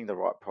 And getting the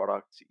right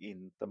product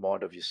in the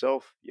mind of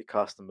yourself, your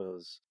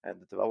customers, and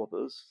the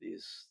developers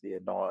is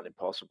nigh on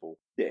impossible.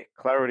 Yeah,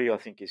 clarity, I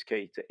think, is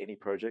key to any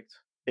project.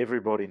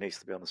 Everybody needs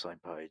to be on the same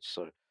page.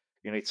 So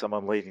you need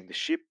someone leading the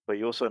ship, but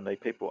you also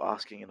need people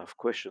asking enough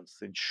questions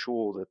to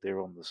ensure that they're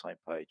on the same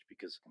page.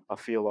 Because I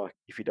feel like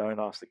if you don't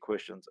ask the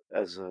questions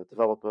as a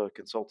developer,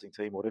 consulting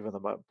team, whatever they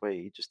might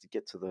be, just to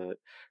get to the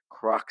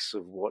crux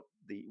of what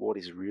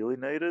is really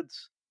needed,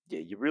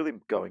 yeah, you're really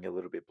going a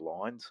little bit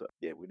blind. So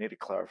yeah, we need to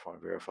clarify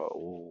and verify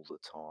all the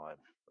time.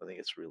 I think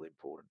it's really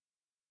important.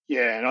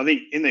 Yeah, and I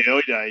think in the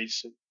early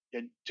days,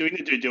 doing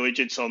the due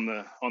diligence on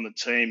the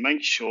team,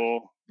 make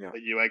sure Yeah.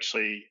 that you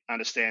actually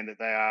understand that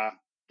they are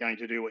going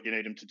to do what you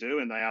need them to do,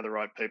 and they are the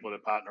right people to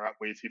partner up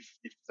with if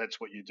that's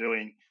what you're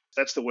doing.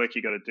 That's the work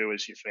you got to do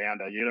as your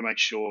founder. You got to make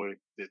sure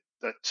that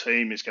that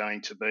team is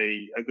going to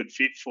be a good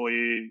fit for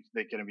you.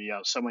 They're going to be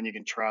someone you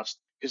can trust,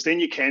 because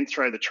then you can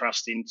throw the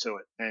trust into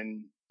it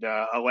and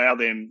allow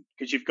them.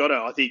 Because you've got to.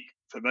 I think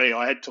for me,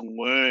 I had to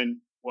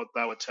learn what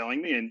they were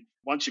telling me, and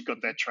once you've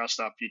got that trust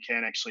up, you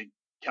can actually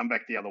come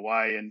back the other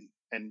way and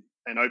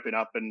open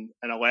up and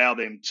allow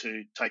them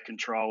to take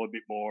control a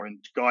bit more and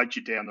guide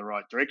you down the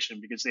right direction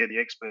because they're the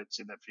experts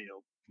in that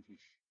field.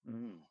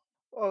 Mm.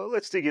 Well,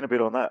 let's dig in a bit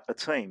on that. A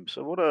team.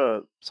 So, what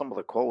are some of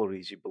the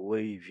qualities you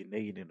believe you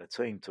need in a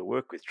team to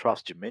work with?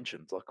 Trust you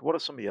mentioned. Like, what are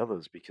some of the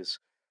others? Because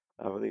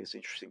I think it's an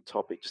interesting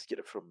topic. Just get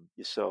it from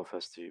yourself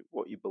as to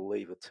what you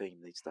believe a team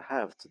needs to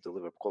have to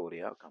deliver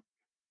quality outcome.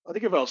 I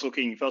think if I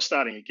was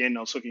starting again, I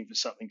was looking for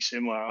something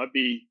similar. I'd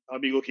be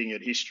looking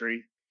at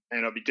history,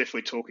 and I'd be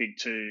definitely talking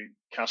to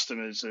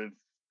customers of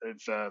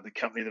the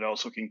company that I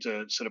was looking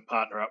to sort of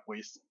partner up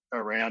with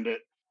around it,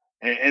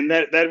 and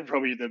that would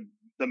probably be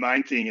the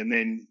main thing. And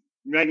then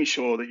making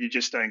sure that you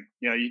just don't,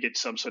 you get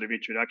some sort of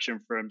introduction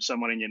from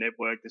someone in your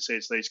network that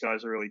says these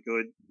guys are really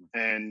good,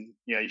 and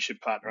you should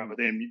partner up Mm. with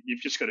them.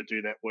 You've just got to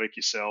do that work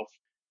yourself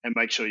and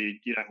make sure you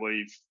don't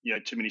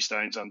leave too many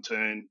stones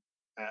unturned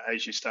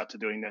as you start to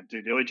doing that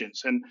due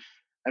diligence. And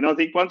I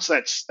think once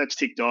that's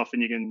ticked off,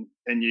 and you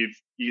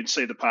can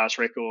see the past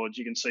records,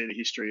 you can see the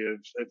history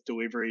of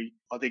delivery.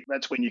 I think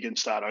that's when you can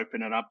start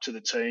opening up to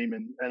the team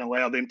and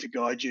allow them to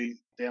guide you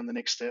down the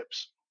next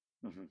steps.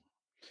 Hmm.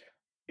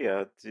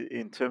 Yeah,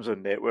 in terms of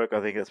network, I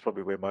think that's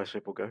probably where most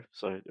people go.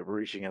 So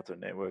reaching out to a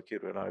network, you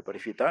don't know. But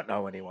if you don't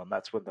know anyone,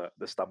 that's when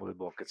the stumbling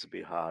block gets a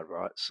bit hard,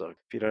 right? So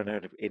if you don't know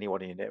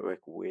anyone in your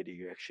network, where do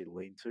you actually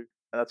lean to?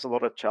 And that's a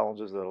lot of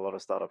challenges that a lot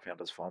of startup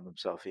founders find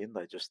themselves in.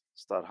 They just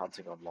start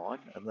hunting online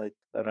and they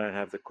don't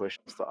have the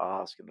questions to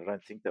ask and they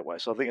don't think that way.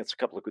 So I think it's a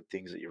couple of good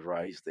things that you've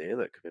raised there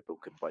that people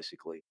can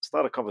basically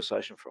start a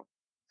conversation from.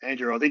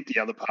 Andrew, I think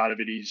the other part of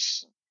it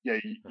is,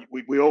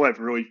 we all have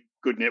really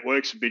good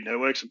networks and big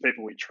networks and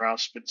people we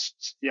trust, but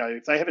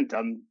if they haven't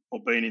done or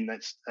been in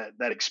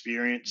that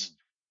experience,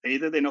 Mm.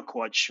 either they're not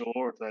quite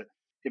sure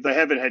if they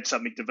haven't had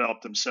something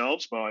developed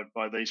themselves by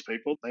these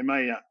people, they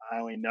may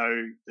only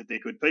know that they're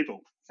good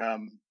people.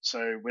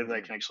 So whether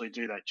they Mhm. can actually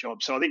do that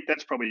job. So I think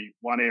that's probably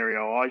one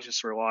area I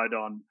just relied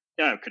on.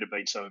 It could have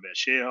been some of our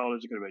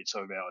shareholders, it could have been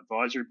some of our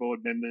advisory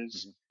board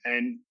members, Mhm.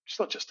 and it's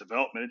not just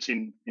development; it's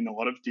in a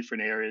lot of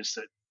different areas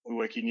that we're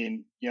working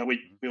in.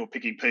 We were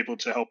picking people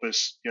to help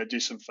us, do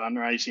some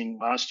fundraising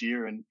last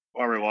year, and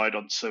I relied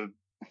on some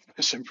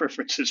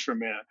preferences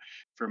from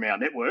our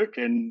network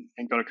and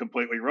got it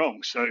completely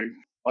wrong. So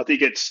I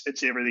think it's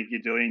everything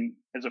you're doing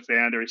as a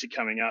founder as you're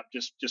coming up.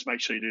 Just make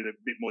sure you do a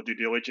bit more due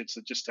diligence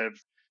and just have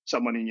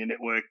someone in your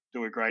network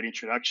do a great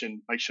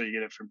introduction. Make sure you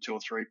get it from two or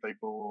three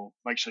people, or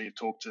make sure you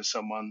talk to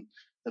someone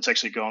that's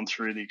actually gone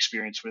through the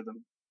experience with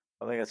them.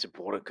 I think that's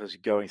important because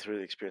going through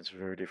the experience is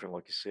very different,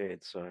 like you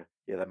said. So,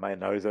 yeah, they may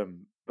know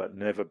them, but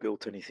never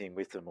built anything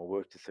with them or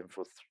worked with them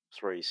for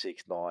 3,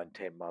 6, 9,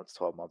 10 months,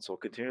 12 months, or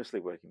continuously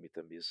working with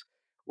them is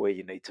where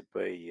you need to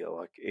be.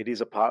 Like, it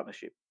is a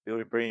partnership.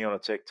 Bringing on a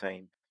tech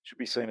team should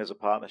be seen as a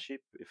partnership.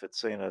 If it's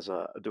seen as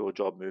a do a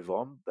job, move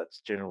on,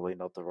 that's generally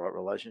not the right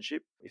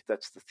relationship. If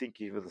that's the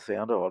thinking of the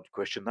founder, I'd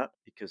question that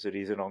because it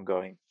is an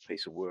ongoing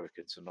piece of work.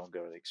 It's an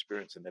ongoing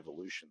experience and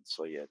evolution.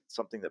 So, yeah, it's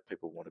something that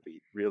people want to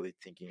be really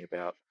thinking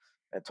about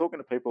and talking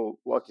to people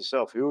like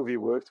yourself. Who have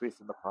you worked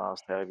with in the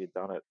past? How have you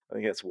done it? I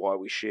think that's why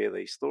we share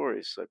these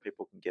stories so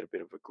people can get a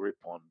bit of a grip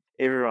on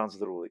everyone's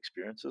little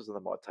experiences, and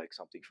they might take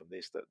something from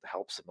this that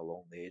helps them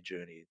along their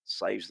journey,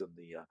 saves them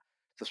the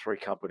 3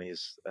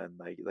 companies, and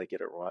they get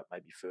it right.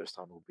 Maybe first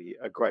time will be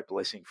a great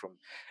blessing from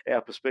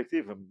our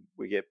perspective, and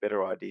we get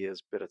better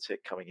ideas, better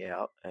tech coming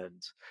out,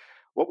 and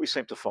what we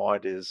seem to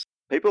find is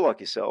people like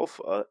yourself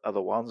are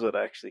the ones that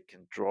actually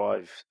can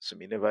drive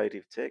some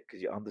innovative tech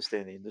because you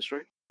understand the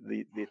industry.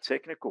 The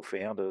technical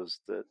founders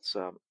that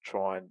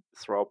try and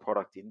throw a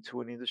product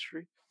into an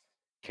industry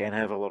can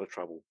have a lot of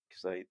trouble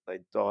because they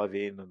dive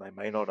in and they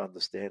may not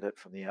understand it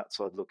from the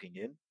outside looking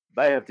in.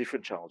 They have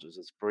different challenges.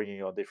 It's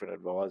bringing on different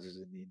advisors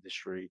in the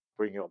industry,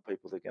 bringing on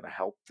people that are going to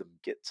help them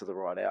get to the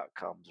right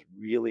outcomes,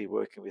 really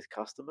working with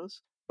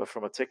customers. But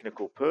from a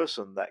technical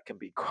person, that can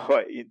be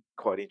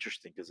quite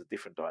interesting because of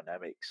different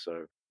dynamics.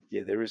 So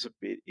yeah, there is a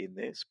bit in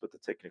this, but the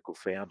technical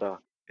founder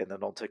and the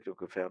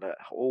non-technical founder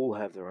all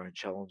have their own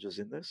challenges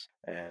in this,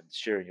 and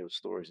sharing your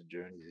stories and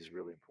journeys is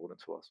really important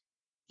to us.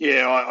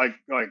 Yeah,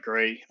 I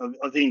agree.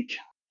 I think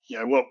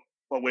what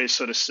we're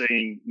sort of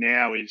seeing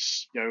now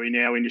is in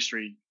our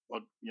industry,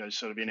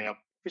 sort of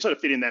we sort of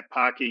fit in that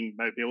parking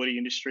mobility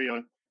industry.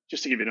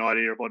 Just to give you an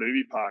idea of what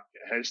UbiPark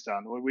has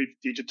done, well, we've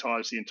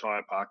digitized the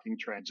entire parking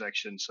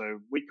transaction. So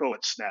we call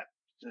it SNAP.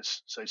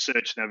 So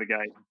search,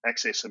 navigate,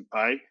 access, and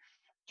pay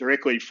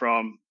directly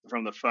from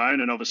the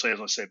phone. And obviously,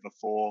 as I said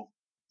before,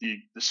 the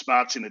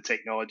smarts in the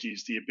technology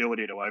is the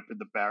ability to open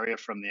the barrier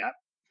from the app.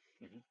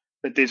 Mm-hmm.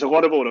 But there's a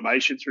lot of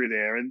automation through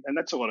there, and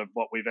that's a lot of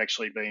what we've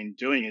actually been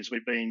doing is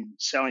we've been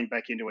selling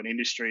back into an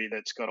industry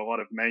that's got a lot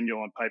of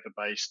manual and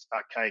paper-based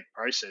archaic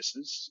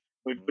processes.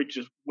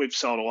 We've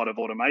sold a lot of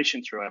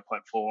automation through our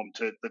platform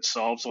that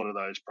solves a lot of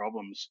those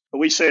problems. But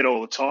we see it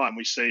all the time.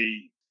 We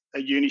see a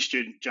uni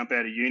student jump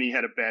out of uni,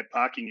 had a bad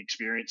parking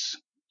experience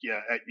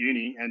at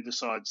uni, and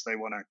decides they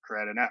want to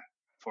create an app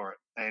for it.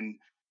 And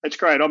it's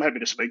great. I'm happy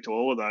to speak to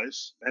all of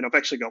those. And I've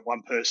actually got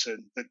one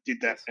person that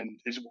did that Yes. and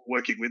is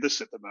working with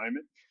us at the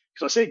moment.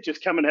 Because I said,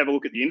 just come and have a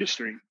look at the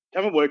industry.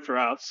 Come and work for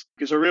us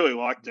because I really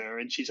liked her.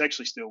 And she's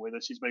actually still with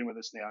us. She's been with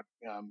us now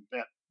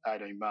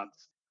about 18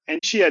 months. And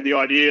she had the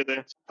idea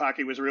that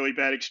parking was a really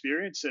bad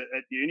experience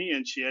at uni,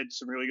 and she had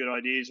some really good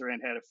ideas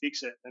around how to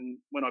fix it. And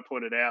when I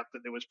pointed out that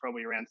there was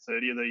probably around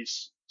 30 of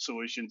these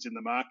solutions in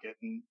the market,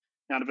 and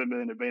none of them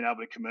had been able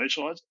to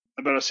commercialise.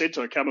 But I said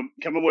to her, come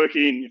and work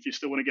in if you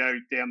still want to go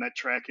down that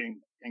track and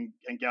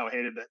go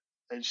ahead of that.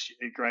 It's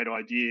a great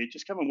idea.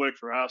 Just come and work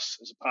for us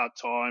as a part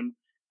time.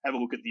 Have a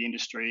look at the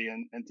industry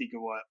and think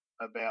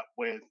about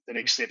where the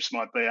next steps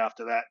might be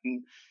after that.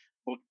 And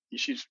well,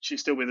 she's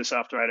still with us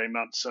after 18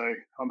 months, so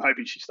I'm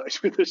hoping she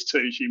stays with us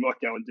too. She might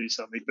go and do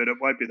something, but it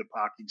won't be the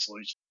parking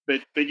solution.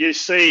 But you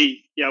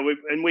see, we Yeah,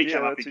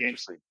 come up that's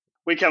against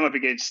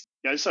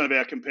interesting. some of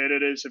our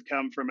competitors have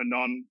come from a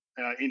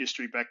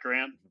non-industry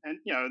background, and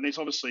there's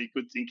obviously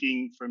good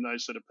thinking from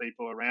those sort of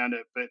people around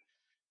it, but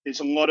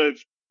there's a lot of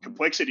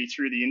complexity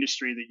through the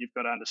industry that you've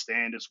got to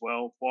understand as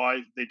well,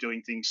 why they're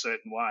doing things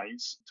certain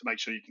ways to make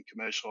sure you can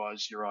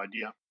commercialize your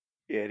idea.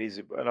 Yeah, it is,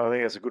 and I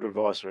think that's a good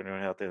advice for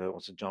anyone out there that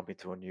wants to jump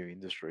into a new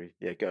industry.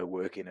 Yeah, go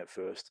work in it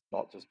first,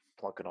 not just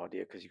plunk an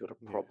idea because you've got a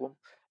Yeah. problem.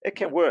 It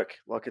can work,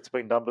 like it's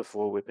been done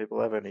before, where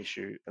people have an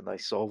issue and they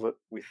solve it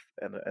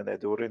and they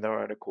do it in their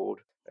own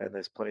accord. And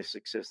there's plenty of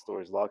success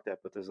stories like that,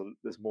 but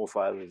there's more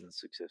failures than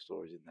success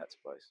stories in that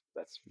space.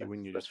 Yeah,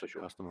 when you're That's just for a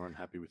sure. customer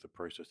unhappy with the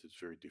process, it's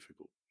very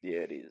difficult. Yeah,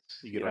 it is.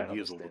 You You get don't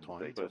ideas all the understand the time,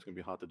 but detail. it's going to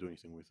be hard to do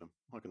anything with them.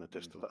 I can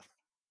attest to Mm, that.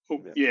 Well,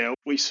 yeah, yeah,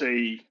 we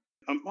see.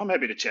 I'm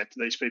happy to chat to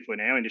these people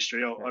in our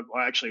industry. yeah,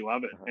 I actually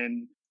love it, uh-huh,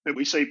 but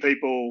we see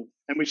people,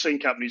 and we've seen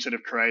companies that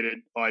have created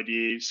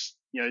ideas.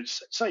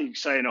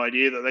 Say an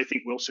idea that they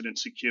think Wilson and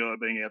Secure,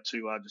 being our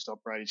two largest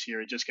operators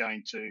here, are just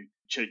going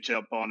to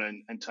jump on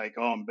and take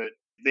on, but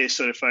they're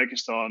sort of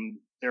focused on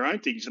their own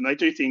things, and they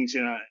do things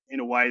in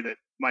a way that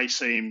may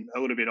seem a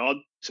little bit odd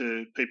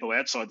to people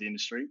outside the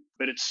industry,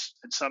 but it's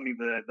something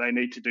that they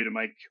need to do to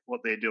make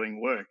what they're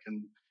doing work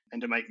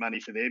and to make money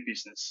for their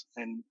business.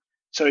 And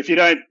so if you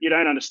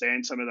don't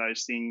understand some of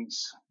those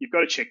things, you've got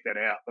to check that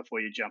out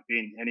before you jump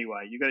in.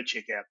 Anyway, you've got to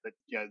check out that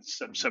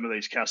some of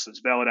these customers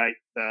validate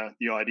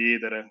the idea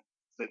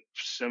that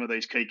some of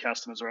these key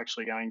customers are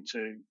actually going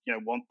to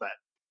want that.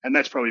 And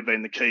that's probably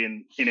been the key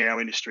in our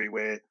industry,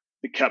 where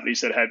the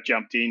companies that have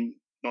jumped in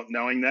not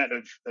knowing that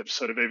have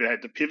sort of either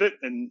had to pivot,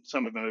 and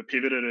some of them have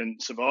pivoted and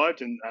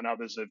survived, and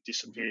others have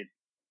disappeared.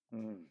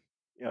 mm.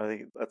 I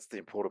think that's the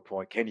important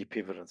point. Can you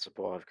pivot and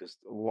survive? Because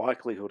the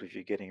likelihood of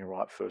you getting it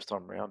right first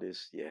time round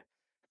is, yeah,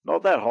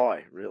 not that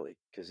high, really,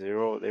 because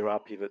there are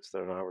pivots that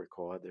are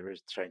required. There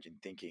is change in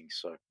thinking.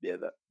 So yeah,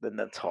 then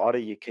the tighter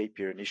you keep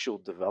your initial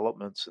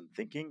developments and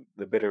thinking,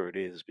 the better it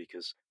is.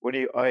 Because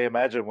I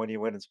imagine when you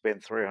went and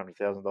spent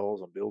 $300,000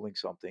 on building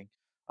something,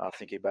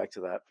 thinking back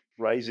to that,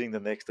 raising the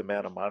next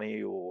amount of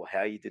money or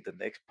how you did the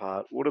next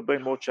part would have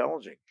been more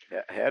challenging.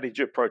 How did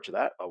you approach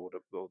that? I would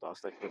have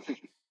asked that question.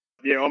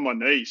 Yeah, on my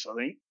knees. I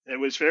think it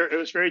was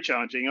very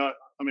challenging. I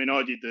mean,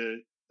 I did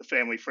the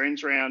family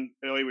friends round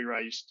early. We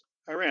raised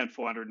around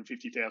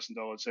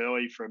 $450,000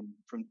 early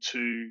from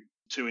two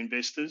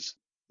investors.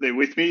 They're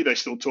with me. They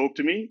still talk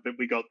to me, but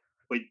we That's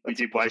a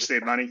did waste positive.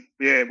 their money.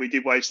 Yeah, we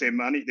did waste their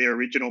money, their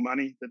original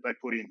money that they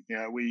put in.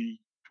 We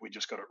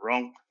just got it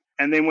wrong.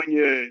 And then when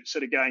you're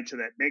sort of going to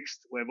that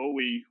next level,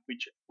 we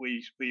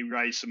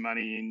raised some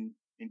money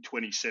in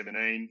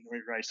 2017.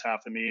 We raised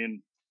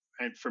 $500,000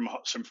 and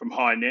from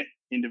High Net.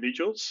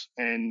 individuals,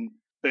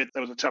 but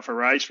that was a tougher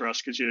race for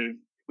us because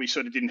we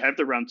sort of didn't have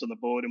the runs on the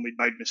board, and we'd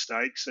made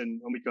mistakes,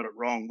 and we got it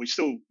wrong. We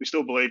still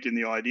believed in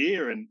the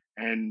idea,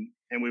 and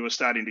we were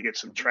starting to get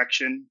some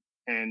traction,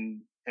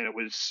 and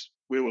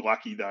we were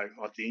lucky though.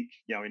 I think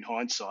in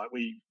hindsight,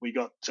 we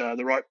got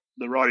the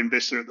right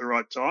investor at the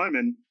right time,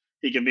 and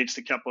he convinced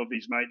a couple of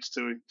his mates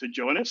to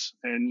join us,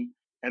 and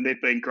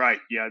they've been great.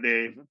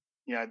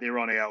 They're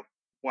on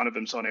one of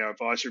them's on our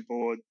advisory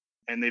board,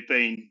 and they've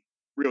been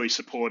really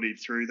supportive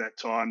through that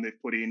time.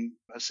 They've put in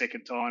a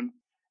second time,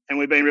 and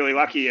we've been really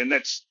lucky, and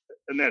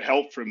that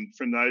help from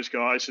those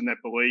guys, and that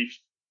belief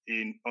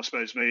in, I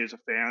suppose, me as a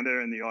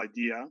founder and the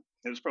idea.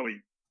 It was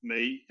probably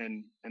me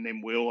and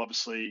then Will,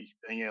 obviously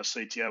being our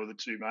CTO, were the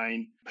two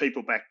main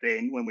people back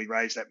then when we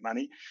raised that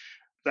money.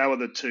 They were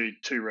the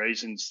two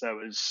reasons. That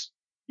was,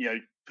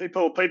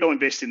 people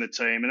invest in the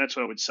team, and that's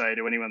what I would say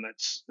to anyone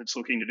that's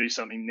looking to do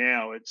something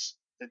now. It's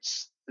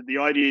the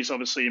idea is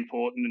obviously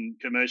important, and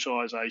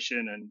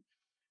commercialization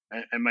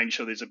and making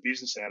sure there's a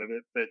business out of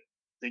it, but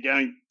they're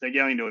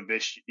going to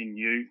invest in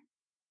you,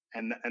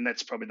 and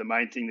that's probably the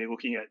main thing. They're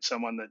looking at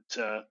someone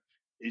that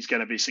is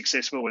going to be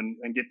successful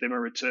and get them a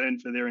return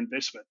for their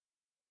investment.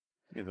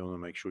 Yeah, they want to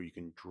make sure you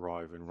can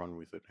drive and run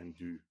with it and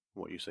do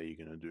what you say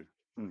you're going to do.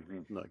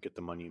 Not get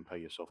the money and pay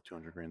yourself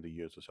 $200,000 a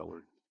year as a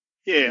salary.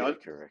 Yeah,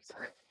 correct.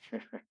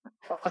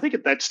 I think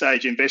at that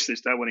stage,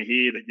 investors don't want to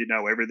hear that you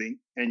know everything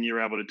and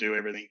you're able to do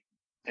everything,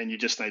 and you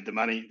just need the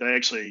money.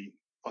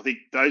 I think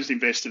those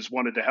investors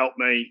wanted to help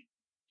me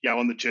go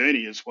on the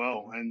journey as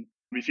well. And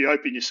if you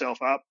open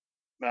yourself up,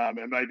 and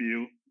maybe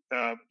you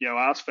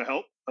ask for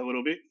help a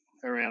little bit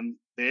around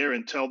there,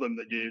 and tell them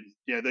that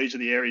these are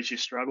the areas you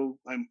struggle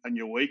and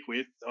you're weak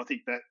with, I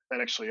think that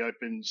actually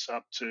opens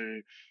up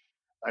to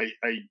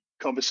a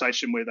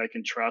conversation where they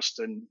can trust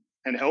and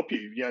help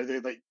you.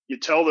 You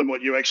tell them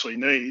what you actually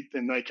need,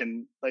 then they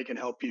can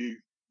help you.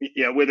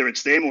 Whether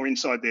it's them or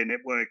inside their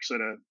network,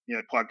 sort of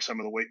plug some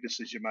of the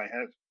weaknesses you may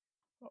have.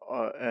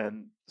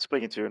 And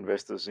speaking to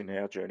investors in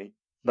our journey,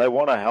 they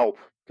want to help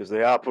because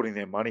they are putting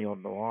their money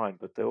on the line,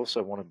 but they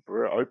also want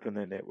to open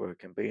their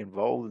network and be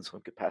involved in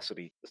some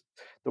capacity.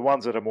 The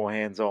ones that are more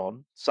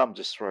hands-on, some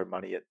just throw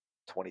money at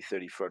 20,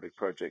 30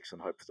 projects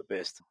and hope for the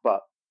best.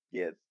 But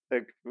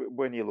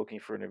when you're looking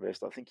for an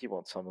investor, I think you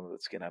want someone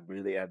that's going to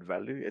really add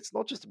value. It's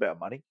not just about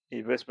money. The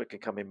investment can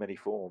come in many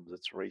forms.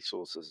 It's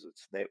resources,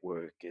 it's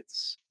network,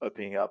 it's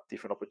opening up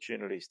different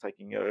opportunities,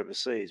 taking it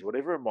overseas,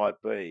 whatever it might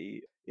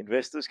be.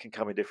 Investors can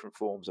come in different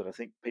forms, and I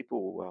think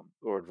people,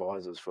 or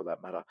advisors for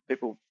that matter,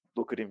 people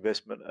look at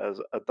investment as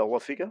a dollar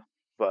figure,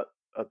 but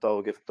a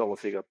dollar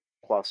figure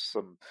plus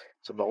some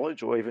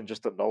knowledge, or even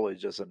just the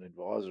knowledge as an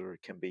advisor,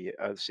 it can be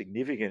a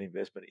significant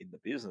investment in the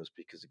business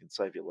because it can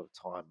save you a lot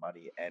of time,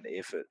 money, and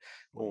effort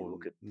when you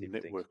look at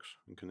networks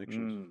and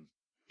connections.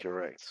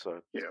 Correct. So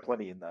there's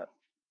plenty in that.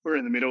 We're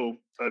in the middle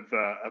of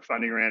a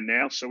funding round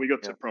now, so we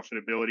got to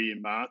profitability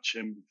in March,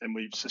 and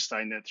we've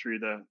sustained that through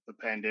the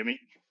pandemic.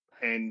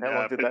 And how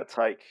long did that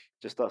take?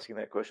 Just asking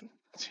that question.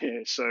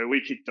 Yeah, so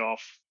we kicked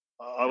off.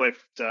 I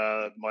left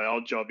my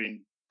old job I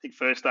think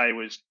first day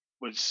was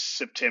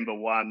September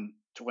 1,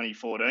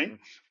 2014,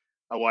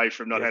 away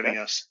from not having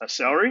a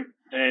salary.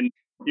 And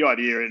the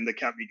idea in the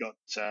company got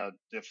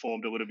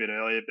formed a little bit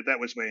earlier, but that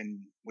was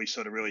when we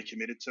sort of really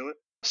committed to it.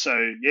 So,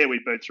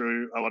 we burnt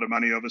through a lot of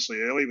money,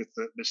 obviously, early with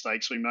the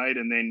mistakes we made.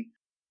 And then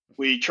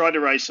we tried to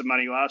raise some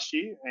money last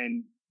year,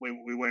 and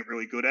we weren't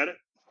really good at it.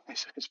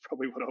 That's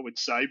probably what I would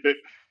say. But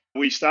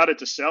we started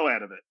to sell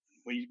out of it.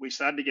 We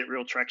started to get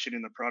real traction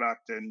in the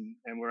product, and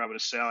we're able to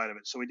sell out of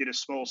it. So we did a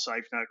small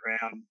safe note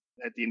round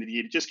at the end of the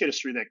year to just get us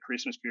through that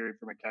Christmas period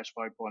from a cash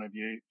flow point of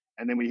view.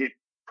 And then we hit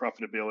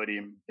profitability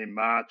in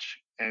March.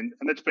 And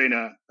that's been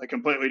a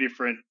completely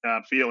different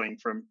feeling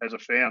from as a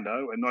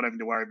founder, and not having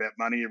to worry about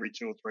money every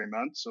 2 or 3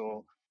 months,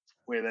 or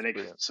where the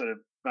next sort of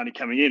money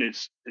coming in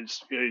is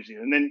easy.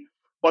 And then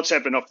what's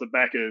happened off the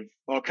back of,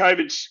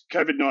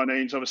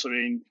 COVID-19 is obviously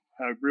been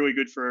really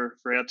good for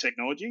our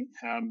technology.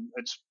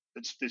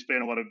 There's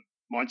been a lot of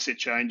mindset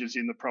changes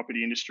in the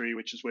property industry,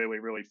 which is where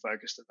we're really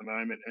focused at the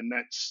moment, and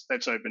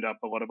that's opened up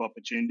a lot of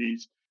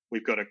opportunities.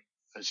 We've got a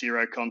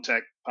zero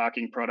contact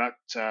parking product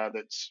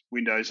that's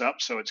windows up,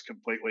 so it's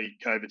completely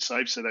COVID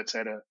safe. So that's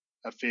had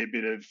a fair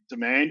bit of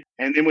demand.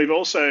 And then we've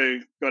also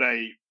got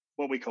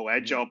what we call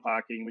agile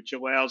parking, which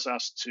allows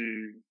us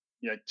to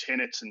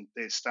tenants and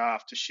their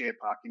staff to share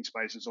parking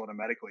spaces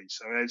automatically.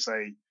 So as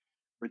they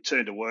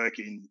return to work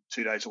in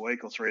 2 days a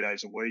week or 3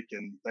 days a week,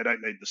 and they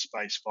don't need the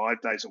space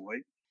 5 days a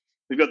week,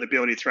 we've got the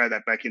ability to throw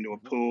that back into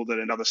a pool that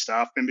another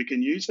staff member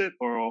can use it,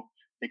 or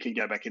it can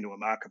go back into a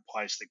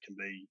marketplace that can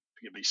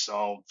be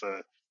sold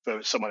for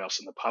someone else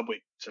in the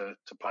public to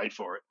pay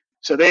for it.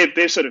 So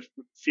they're sort of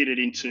fitted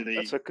into the.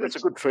 That's a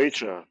good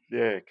feature,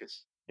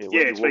 because when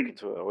you walk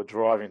into or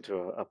drive into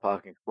a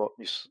parking spot,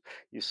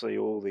 you see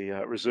all the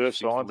reserve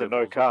signs and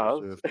no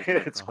cars.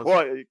 It's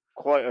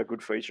quite a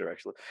good feature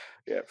actually,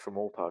 from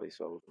all parties,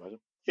 I would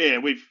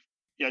imagine.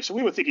 Yeah, so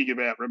we were thinking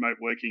about remote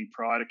working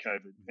prior to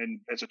COVID, and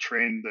as a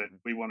trend that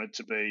we wanted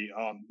to be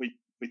on,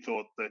 we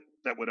thought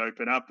that would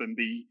open up and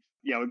be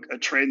a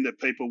trend that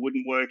people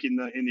wouldn't work in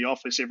the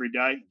office every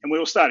day, and we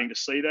were starting to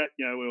see that.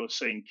 We were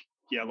seeing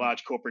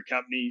large corporate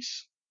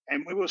companies,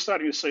 and we were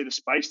starting to see the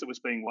space that was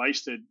being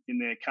wasted in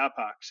their car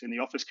parks, in the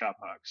office car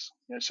parks.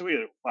 So we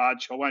had a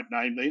large, I won't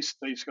name these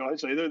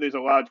guys either. There's a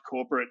large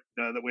corporate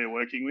that we're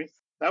working with.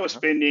 They were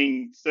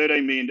spending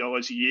 $13 million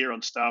a year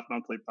on staff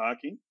monthly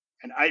parking,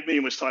 and $8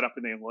 million was tied up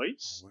in their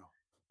lease. Oh, wow.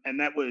 And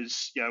that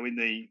was,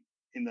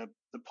 in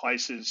the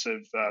places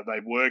of they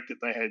worked,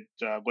 that they had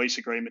lease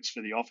agreements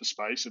for the office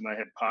space, and they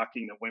had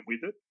parking that went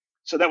with it.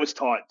 So that was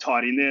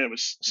tied in there. It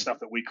was stuff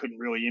that we couldn't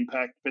really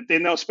impact. But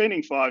then they were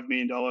spending $5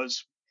 million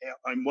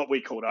on what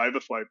we called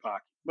overflow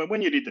parking. But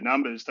when you did the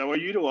numbers, they were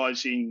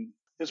utilising,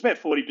 there's about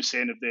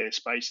 40% of their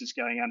spaces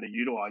going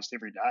underutilised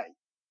every day.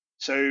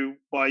 So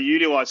by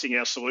utilising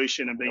our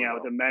solution and being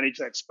able to manage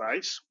that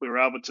space, we were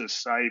able to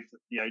save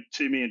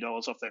 $2 million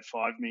off that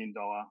 $5 million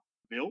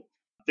bill.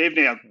 They've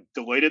now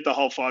deleted the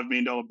whole $5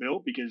 million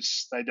bill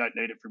because they don't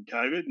need it from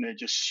COVID, and they're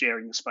just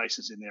sharing the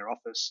spaces in their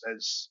office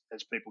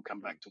as people come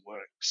back to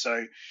work.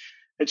 So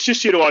it's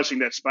just utilising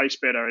that space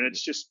better, and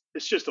it's just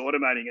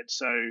automating it.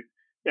 So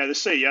the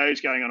CEO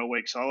is going on a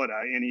week's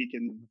holiday, and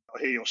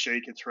he or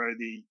she can throw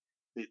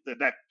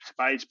that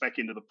space back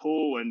into the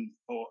pool,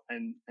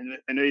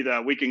 and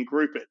either we can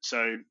group it,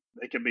 so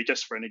it can be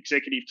just for an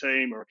executive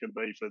team, or it can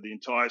be for the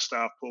entire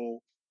staff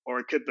pool, or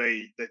it could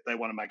be that they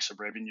want to make some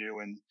revenue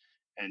and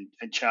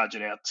charge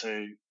it out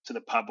to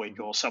the public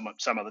or some of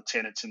the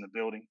tenants in the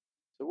building.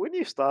 So when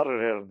you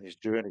started out on this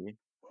journey,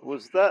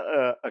 was that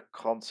a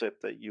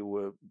concept that you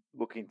were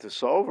looking to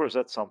solve, or is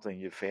that something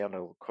you found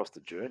across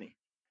the journey?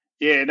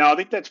 Yeah, no, I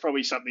think that's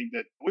probably something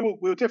that we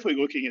were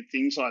definitely looking at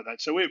things like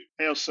that. So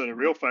our sort of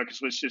real focus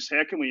was just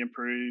how can we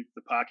improve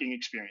the parking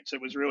experience?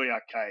 It was really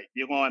archaic.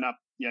 You line up,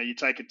 you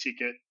take a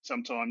ticket.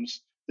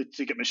 Sometimes the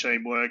ticket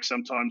machine works.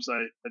 Sometimes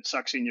it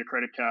sucks in your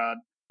credit card.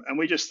 And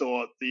we just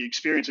thought the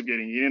experience of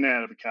getting in and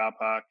out of a car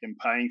park and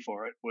paying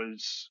for it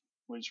was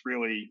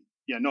really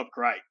not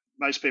great.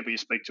 Most people you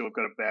speak to have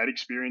got a bad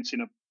experience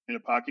in a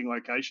parking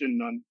location.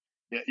 And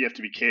you have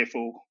to be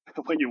careful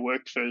when you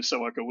work for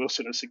someone like a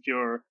Wilson or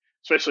Secure,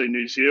 especially in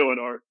New Zealand.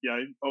 Or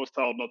I was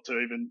told not to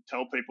even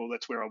tell people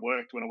that's where I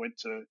worked when I went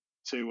to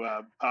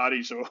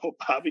parties or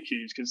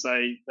barbecues, because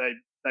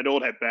they'd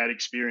all had bad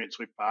experience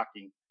with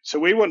parking. So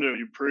we wanted to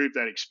improve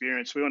that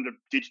experience. We wanted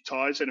to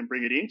digitize it and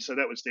bring it in. So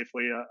that was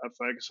definitely a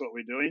focus of what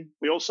we're doing.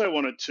 We also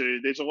wanted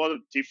there's a lot of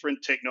different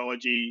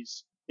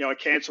technologies. A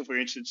council, for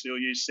instance, they'll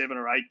use 7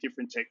 or 8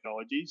 different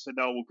technologies, and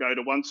they will go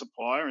to one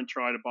supplier and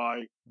try to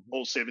buy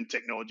all 7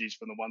 technologies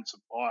from the one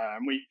supplier.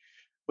 And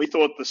we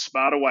thought the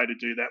smarter way to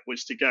do that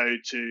was to go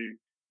to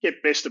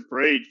get best of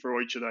breed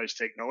for each of those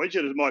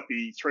technologies. It might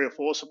be 3 or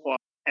 4 suppliers,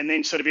 and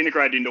then sort of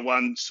integrate into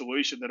one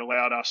solution that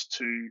allowed us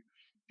to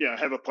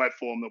have a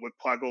platform that would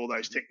plug all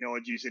those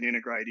technologies and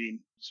integrate in.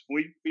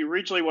 We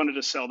originally wanted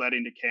to sell that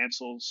into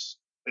councils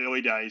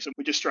early days, and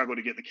we just struggled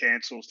to get the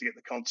councils to get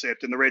the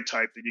concept and the red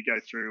tape that you go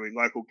through in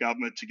local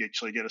government to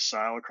actually get a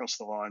sale across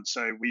the line.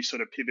 So we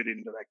sort of pivoted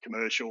into that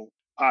commercial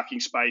parking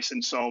space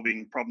and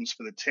solving problems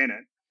for the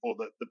tenant or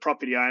the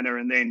property owner,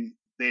 and then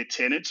their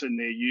tenants and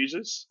their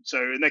users. So,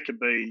 and that could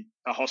be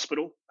a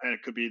hospital, and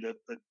it could be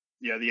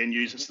the end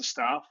users, the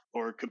staff,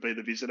 or it could be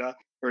the visitor,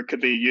 or it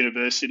could be a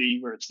university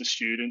where it's the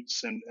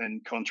students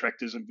and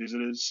contractors and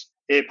visitors.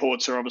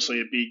 Airports are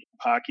obviously a big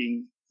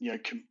parking,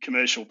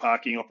 commercial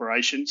parking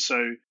operation.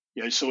 So,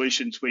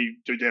 solutions we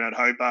do down at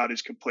Hobart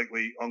is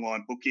completely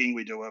online booking.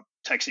 We do a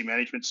taxi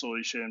management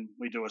solution.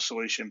 We do a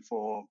solution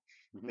for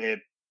their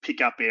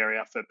pickup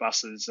area for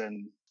buses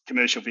and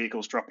commercial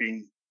vehicles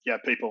dropping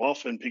people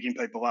off and picking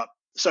people up.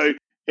 So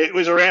it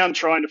was around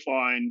trying to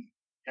find,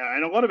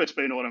 and a lot of it's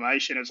been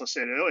automation, as I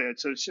said earlier.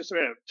 So it's just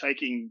about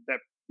taking that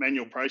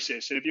manual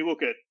process. And if you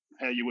look at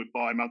how you would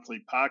buy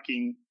monthly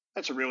parking,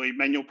 that's a really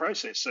manual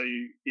process. So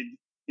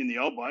in the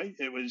old way,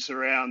 it was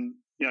around,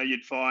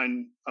 you'd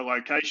find a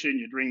location,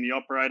 you'd ring the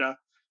operator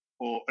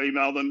or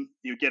email them,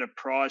 you'd get a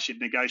price, you'd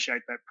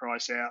negotiate that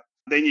price out.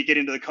 Then you get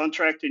into the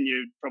contract and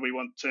you probably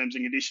want terms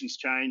and conditions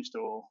changed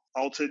or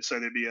altered. So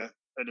there'd be a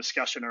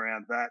discussion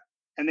around that.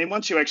 And then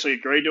once you actually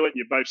agreed to it and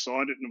you both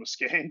signed it and it was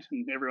scanned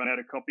and everyone had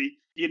a copy,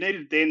 you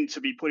needed then to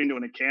be put into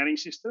an accounting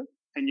system,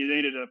 and you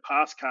needed a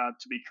pass card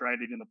to be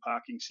created in the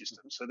parking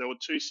system. So there were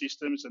 2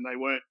 systems and they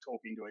weren't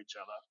talking to each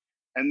other.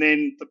 And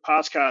then the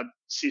pass card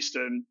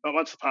system,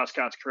 once the pass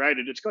card's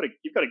created,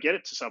 you've got to get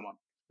it to someone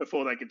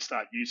before they can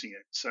start using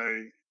it. So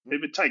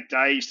it would take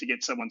days to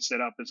get someone set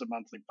up as a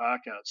monthly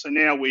parker. So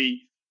now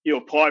you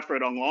apply for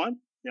it online,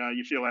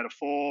 you fill out a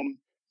form,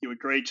 you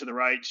agree to the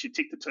rates, you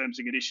tick the terms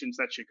and conditions,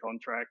 that's your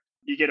contract.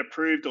 You get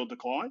approved or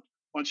declined.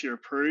 Once you're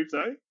approved,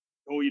 though,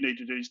 all you need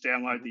to do is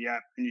download the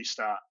app and you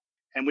start.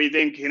 And we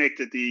then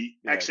connected the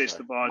access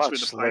device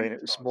with the payment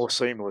device. It's more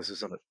seamless,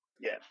 isn't it?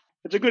 Yeah.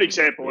 It's a good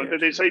example. Yeah,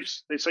 There's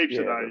heaps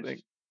of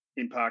those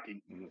in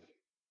parking.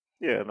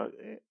 Yeah. No,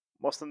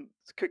 Mostyn,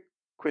 it's a quick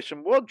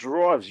question. What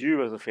drives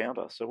you as a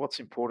founder? So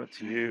what's important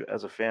to you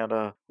as a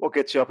founder? What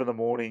gets you up in the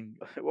morning?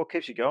 What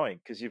keeps you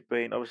going? Because you've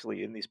been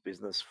obviously in this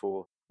business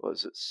for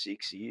was it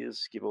 6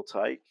 years, give or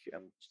take,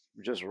 and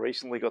just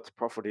recently got to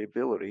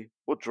profitability.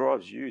 What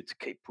drives you to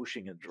keep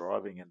pushing and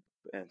driving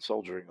and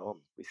soldiering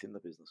on within the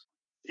business?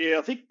 Yeah,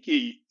 I think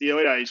the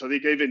early days, I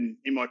think even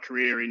in my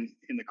career in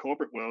the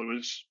corporate world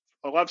was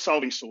I love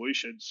solving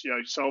solutions,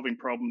 solving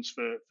problems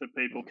for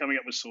people, Mm. coming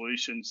up with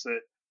solutions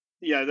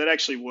that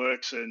actually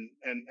works and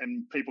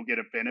people get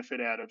a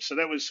benefit out of. So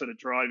that was sort of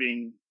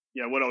driving,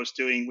 what I was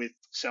doing with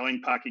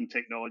selling parking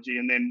technology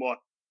and then what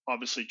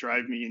obviously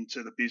drove Mhm. me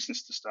into the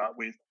business to start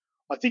with.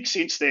 I think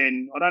since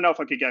then, I don't know if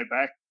I could go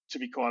back, to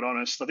be quite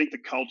honest. I think the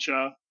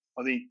culture,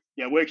 I think,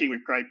 working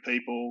with great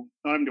people,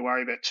 not having to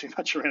worry about too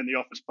much around the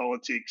office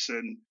politics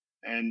and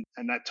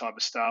that type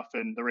of stuff,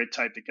 and the red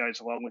tape that goes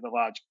along with a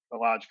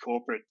large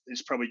corporate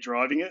is probably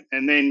driving it.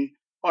 And then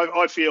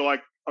I feel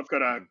like I've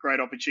got a Mhm. great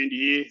opportunity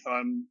here.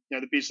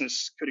 The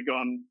business could have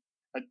gone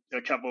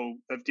a couple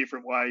of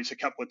different ways a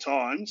couple of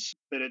times,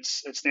 but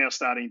it's now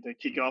starting to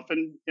kick Mhm. off,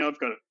 and I've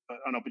got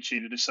an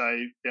opportunity to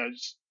say,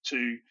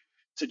 to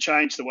to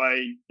change the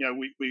way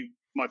we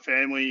my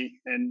family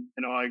and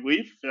I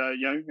live,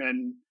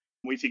 and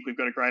we think we've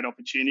got a great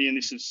opportunity, and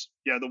this is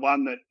the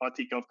one that I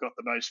think I've got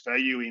the most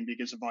value in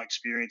because of my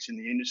experience in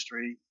the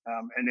industry,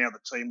 and now the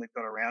team we've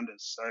got around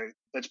us. So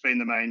that's been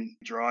the main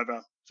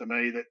driver for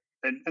me.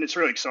 And it's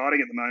really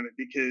exciting at the moment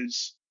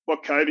because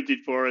what COVID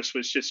did for us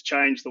was just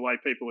change the way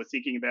people were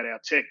thinking about our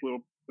tech.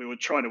 We were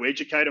trying to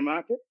educate a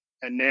market,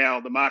 and now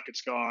the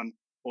market's gone.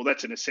 Well,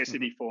 that's a Mhm.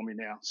 necessity for me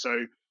now.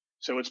 So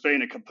it's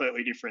been a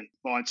completely different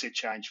mindset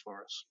change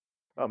for us.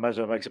 I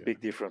imagine it makes a Yeah. big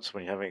difference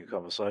when you're having a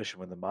conversation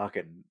when the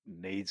market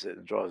needs it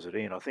and drives it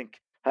in. I think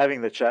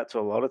having the chat to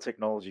a lot of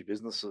technology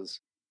businesses,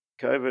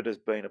 COVID has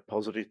been a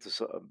positive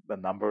to a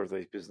number of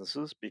these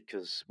businesses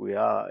because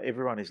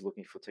everyone is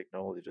looking for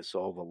technology to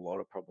solve a lot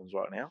of problems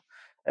right now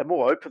and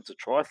more open to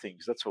try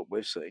things. That's what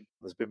we've seen.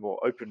 There's been more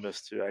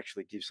openness to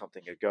actually give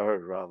something a go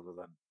rather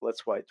than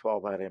let's wait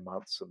 12, 18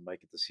 months and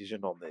make a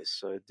decision on this.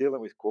 So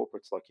dealing with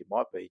corporates like you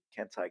might be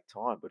can take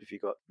time, but if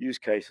you've got use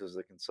cases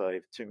that can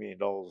save $2 million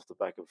off the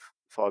back of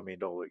 $5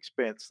 million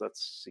expense,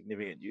 that's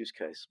significant use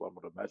case, one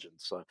would imagine.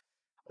 So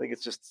I think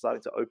it's just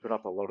starting to open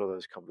up a lot of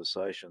those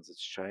conversations.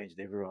 It's changed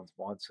everyone's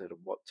mindset of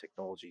what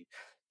technology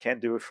can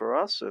do for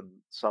us, and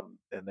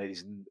that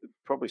is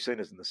probably seen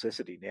as a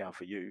necessity now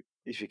for you.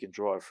 If you can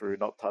drive through,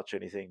 not touch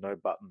anything, no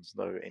buttons,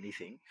 no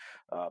anything,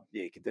 yeah,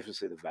 you can definitely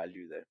see the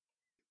value there.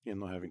 Yeah,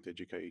 not having to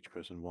educate each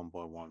person one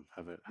by one,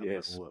 have that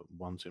Yes, all at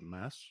once in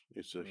mass,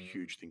 it's a mm,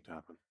 huge thing to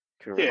happen.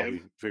 correct. Yeah,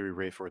 Probably very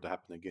rare for it to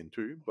happen again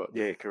too, but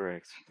Yeah,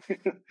 correct.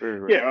 Very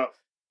rare. yeah,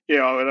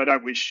 yeah. And I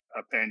don't wish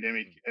a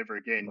pandemic Mm, ever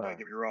again. Don't no.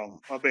 get me wrong.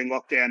 I've been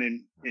locked down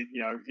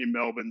in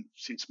Melbourne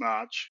since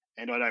March,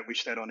 and I don't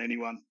wish that on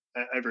anyone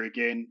ever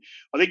again.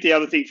 I think the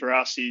other thing for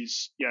us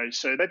is,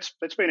 so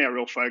that's been our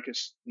real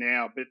focus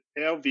now. But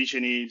our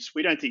vision is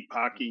we don't think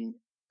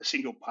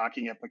single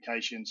parking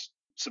applications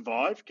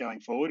survive going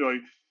forward, or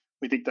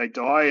we think they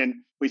die,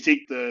 and we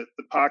think the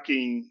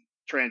parking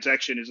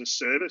transaction is a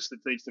service that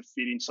needs to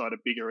fit inside a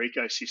bigger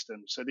ecosystem.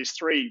 So there's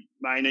three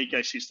main Mhm.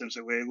 ecosystems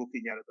that we're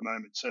looking at the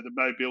moment. So the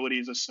mobility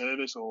as a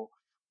service or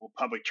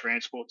public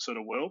transport sort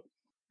of world,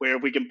 where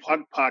we can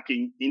plug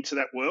parking into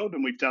that world,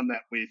 and we've done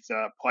that with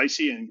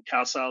Placey and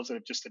car sales that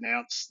have just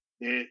announced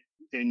their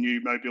new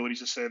mobility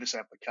as a service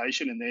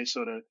application and their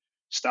sort of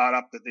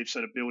startup that they've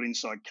sort of built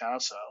inside car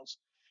sales.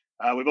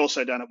 We've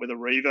also done it with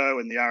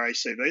Arrivo and the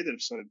RACV that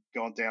have sort of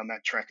gone down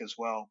that track as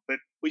well. But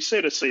we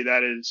sort of see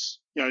that as,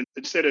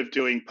 instead of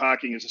doing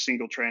parking as a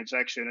single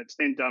transaction, it's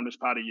then done as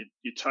part of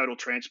your total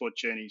transport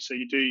journey. So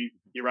you do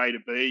your A to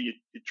B,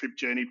 your trip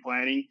journey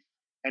planning.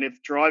 And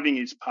if driving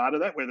is part of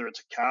that, whether it's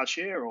a car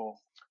share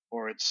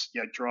or it's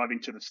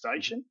driving to the Mhm.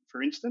 station,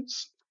 for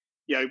instance,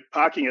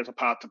 parking has a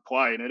part to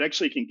play. And it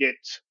actually can get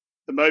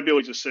the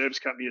mobility as a service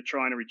company are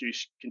trying to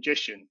reduce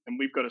congestion. And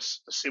we've got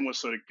a similar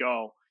sort of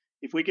goal.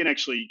 If we can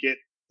actually get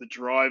the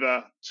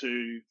driver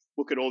to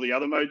look at all the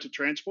other modes of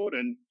transport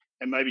and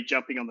maybe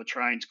jumping on the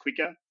trains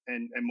quicker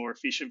and more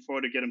efficient for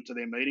it to get them to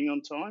their meeting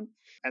on time,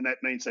 and that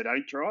means they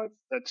don't drive.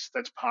 That's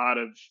part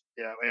of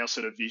our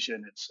sort of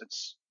vision.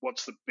 It's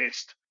what's the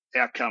best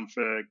outcome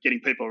for getting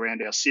people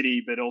around our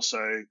city, but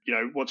also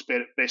what's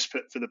best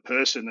for the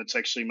person that's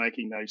actually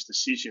making those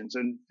decisions.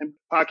 And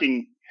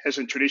parking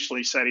hasn't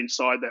traditionally sat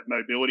inside that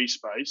mobility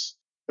space,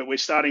 but we're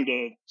starting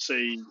to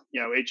see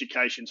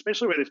education,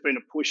 especially where there's been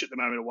a push at the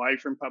moment away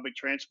from public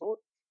transport.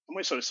 And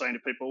we're sort of saying to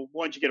people,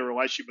 why don't you get a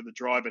relationship with the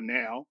driver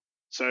now?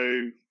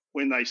 So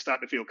when they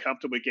start to feel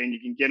comfortable again, you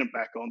can get them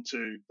back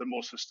onto the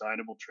more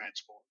sustainable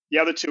transport. The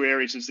other two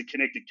areas is the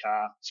connected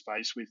car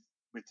space with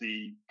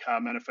the car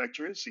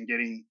manufacturers and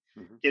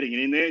Mhm. getting it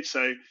in there.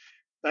 So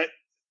they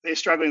they're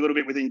struggling a little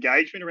bit with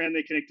engagement around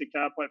their connected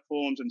car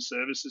platforms and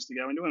services to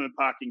go into them. And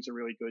parking's a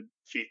really good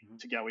fit Mhm.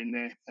 to go in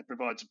there. It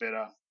provides a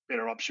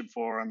better option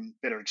for them,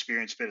 better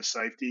experience, better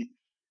safety.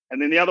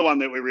 And then the other one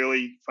that we're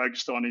really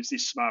focused on is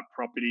these smart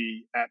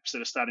property apps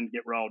that are starting to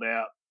get rolled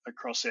out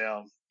across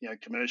our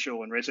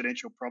commercial and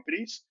residential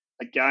properties.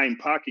 Again,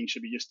 parking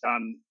should be just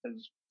done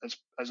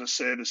as a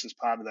service as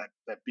part of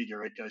that bigger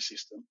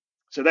ecosystem.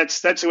 So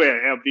that's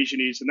where our vision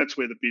is, and that's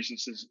where the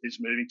business is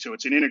moving to.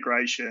 It's an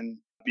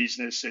integration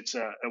business. It's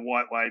a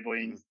white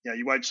labeling. Mhm.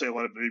 You won't see a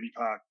lot of Ubi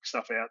Park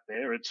stuff out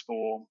there. It's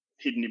for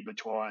hidden in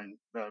between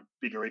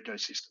bigger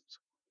ecosystems.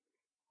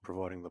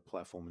 providing the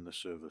platform and the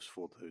service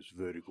for those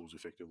verticals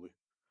effectively.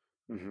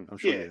 Mhm. I'm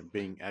sure, Yeah, yeah,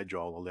 being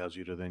agile allows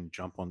you to then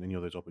jump on any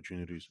of those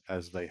opportunities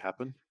as they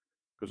happen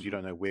because you Mhm.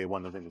 don't know where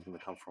one of them is going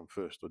to come from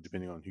first, or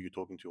depending on who you're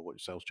talking to or what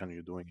sales channel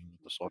you're doing and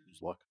what the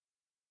cycle's like.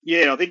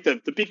 yeah. I think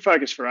the big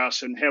focus for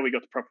us and how we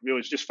got the property bill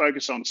is just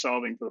focus on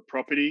solving for the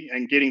property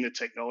and getting the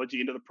technology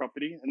into the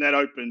property, and that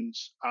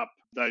opens up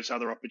those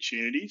other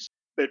opportunities.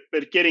 But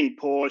getting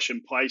Porsche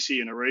and Placey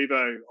and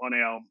Arrivo on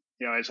our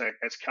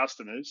as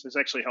customers has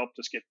actually helped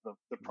us get the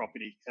Mm.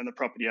 property, and the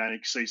property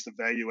owner sees the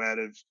value out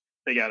of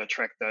being able to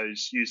attract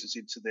those users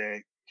into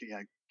their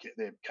get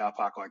their car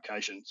park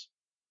locations.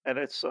 And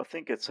I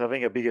think it's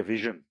having a bigger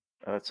vision.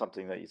 That's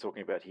something that you're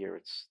talking about here.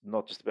 It's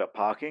not just about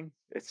parking.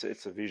 It's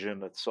a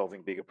vision. It's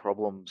solving bigger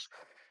problems,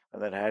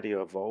 and then how do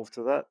you evolve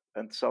to that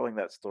and selling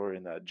that story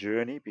and that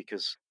journey?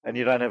 And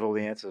you don't have all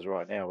the answers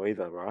right now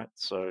either, right?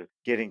 So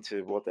getting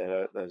to what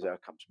those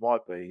outcomes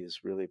might be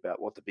is really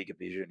about what the bigger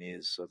vision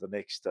is. So the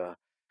next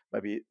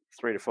maybe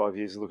 3 to 5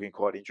 years is looking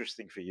quite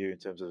interesting for you in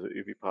terms of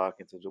Ubi Park,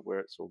 in terms of where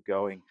it's all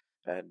going.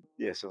 And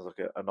yeah, sounds like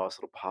a nice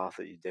little path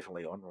that you're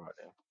definitely on right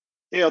now.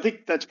 Yeah, I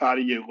think that's part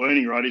of your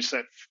learning, right? Is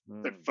that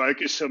Mm.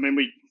 focus. I mean,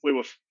 we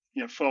were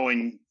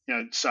following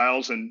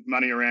sales and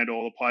money around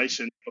all the place,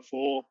 and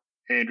before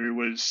Andrew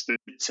was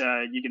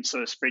that you can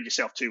sort of spread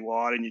yourself too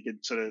wide, and you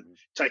can sort of Mhm.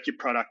 take your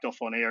product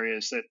off on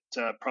areas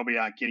that probably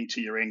aren't getting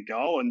to your end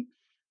goal. And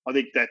I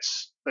think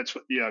that's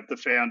what the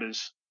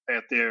founders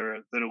out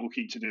there that are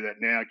looking to do that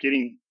now,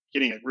 getting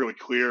it really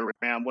clear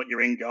around what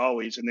your end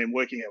goal is, and then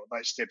working out what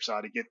those steps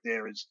are to get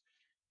there is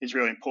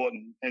really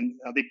important. And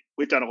I think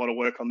we've done a lot of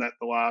work on that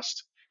the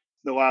last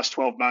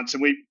 12 months,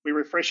 and we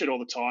refresh it all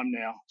the time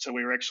now. So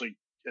we're actually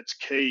it's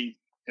key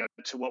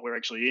to what we're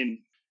actually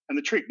in. And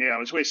the trick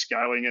now is we're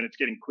scaling and it's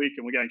getting quick,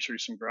 and we're going through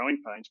some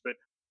growing pains. But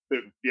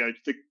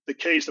the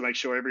key is to make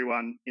sure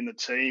everyone in the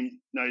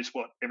team knows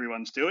what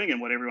everyone's doing and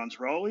what everyone's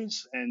role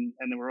is, and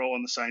then we're all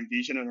on the same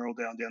vision and we're all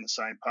down the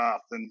same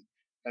path.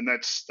 And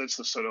that's the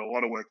sort of a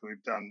lot of work that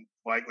we've done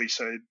lately.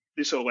 So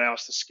this will allow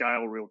us to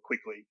scale real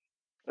quickly.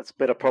 That's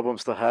better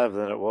problems to have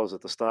than it was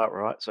at the start,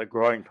 right? So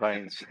growing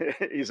pains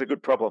is a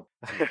good problem.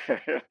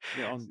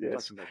 Yeah, on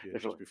Yes, touching that, yeah, just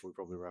definitely. before we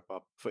probably wrap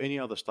up, for any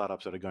other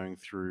startups that are going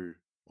through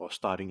or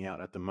starting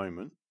out at the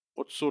moment,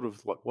 what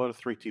are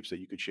three tips that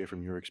you could share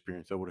from your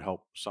experience that would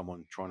help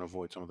someone trying to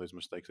avoid some of those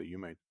mistakes that you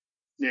made?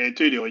 Yeah,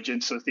 due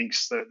diligence, I think,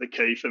 is the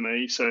key for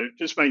me. So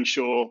just making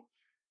sure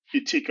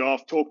you tick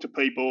off, talk to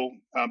people.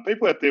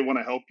 People out there want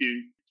to help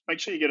you. Make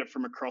sure you get it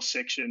from a cross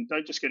section.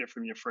 Don't just get it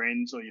from your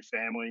friends or your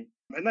family.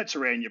 And that's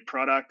around your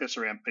product. That's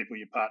around people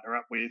you partner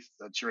up with.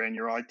 That's around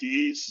your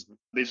ideas. Mhm.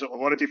 There's a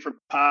lot of different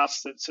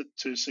paths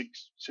to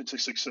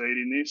succeed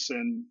in this.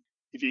 And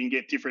if you can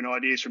get different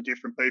ideas from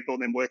different people,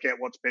 then work out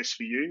what's best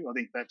for you. I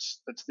think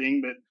that's the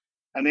thing. But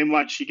and then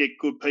once you get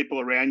good people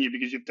around you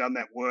because you've done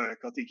that work,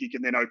 I think you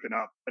can then open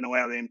up and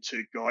allow them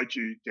to guide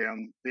you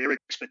down their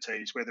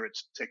expertise, whether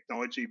it's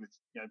technology with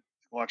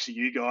likes of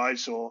you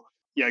guys, or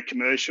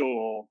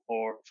commercial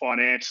or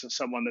finance, or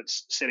someone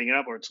that's setting it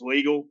up, or it's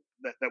legal.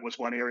 That was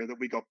one area that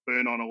we got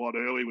burned on a lot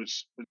early,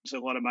 was a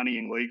lot of money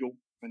in legal.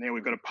 And now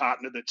we've got Mhm. a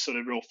partner that's sort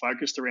of real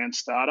focused around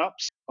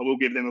startups. I will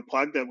give them a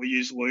plug that we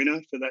use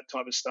Luna for that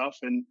type of stuff.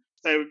 And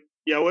they,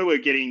 we were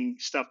getting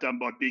stuff done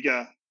by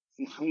bigger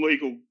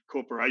legal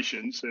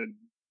corporations,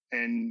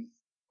 and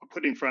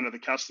put it in front of the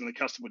customer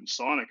wouldn't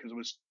sign it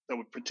because they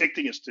were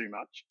protecting us too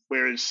much.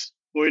 Whereas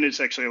Luna's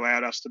actually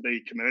allowed us to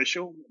be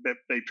commercial, but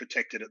be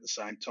protected at the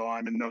same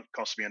time, and not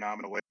cost me an arm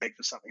and a leg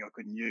for something I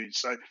couldn't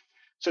use.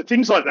 So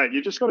things like that,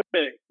 you just got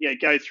to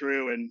go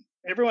through, and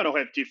everyone will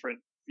have different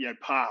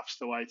paths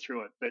the way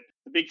through it. But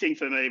the big thing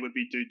for me would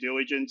be due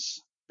diligence,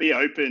 be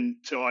open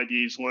to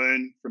ideas,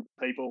 learn from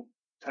people,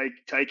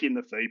 take in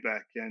the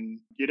feedback, and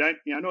you don't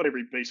not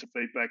every piece of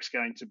feedback's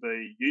going to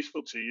be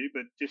useful to you,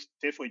 but just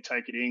definitely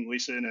take it in,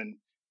 listen,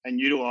 and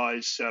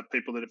utilize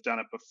people that have done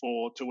it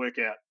before to work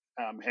out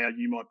how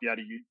you might be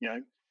able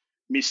to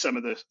miss some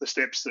of the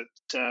steps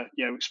that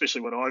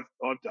especially what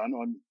I've done.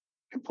 I'm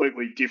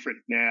completely different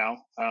now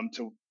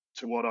to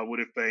what I would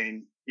have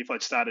been if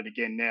I'd started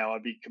again now.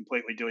 I'd be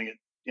completely doing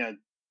it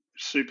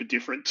super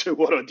different to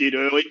what I did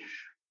early.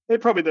 They're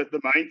probably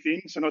the main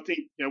things. And I think,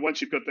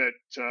 once you've got that,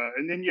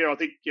 and then, I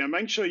think,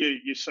 make sure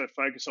you're so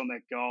focused on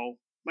that goal.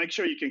 Make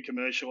sure you can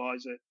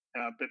commercialize it,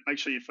 but make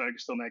sure you're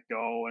focused on that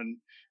goal. And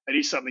it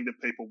is something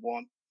that people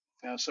want.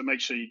 So make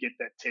sure you get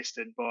that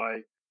tested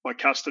by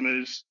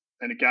customers.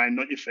 And again,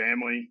 not your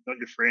family, not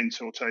your friends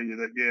who will tell you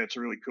that, yeah, it's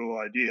a really cool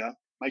idea.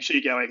 Make sure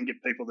you go out and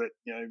get people that,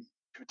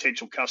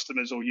 potential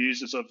customers or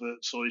users of the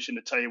solution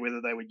to tell you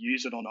whether they would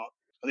use it or not.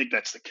 I think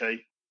that's the key.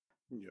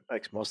 Yeah,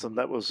 Thanks, Moston.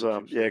 That was, good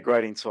tips yeah, there.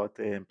 great insight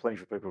there and plenty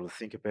for people to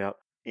think about.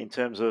 In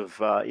terms of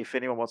if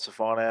anyone wants to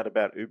find out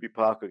about Ubi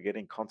Park or get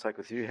in contact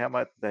with you, how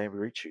might they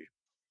reach you?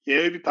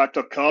 Yeah,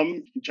 ubipark.com.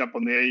 You can jump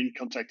on there. You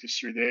can contact us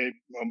through there.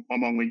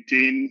 I'm on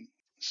LinkedIn,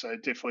 so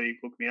definitely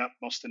look me up,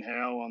 Mostyn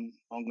Howe, on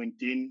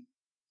LinkedIn.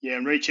 Yeah,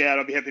 and reach out.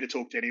 I'll be happy to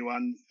talk to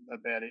anyone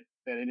about it,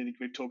 about anything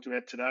we've talked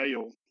about today,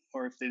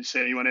 or if there's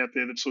anyone out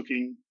there that's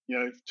looking,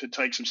 to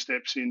take some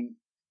steps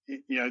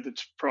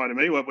that's prior to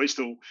me. Well,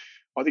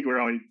 I think we're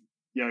only,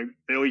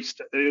 early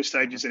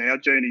stages in our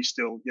journey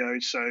still,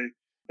 so,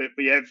 but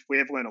we have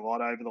learned a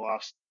lot over the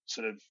last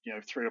sort of,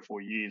 3 or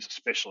 4 years,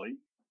 especially.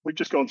 We've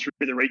just gone through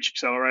the Reach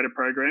Accelerator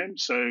program.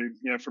 So,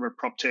 from a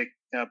prop tech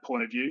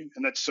point of view,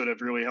 and that's sort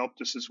of really helped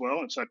us as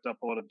well. It's opened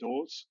up a lot of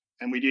doors.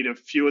 And we did a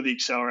few of the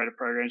accelerator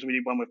programs. We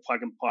did one with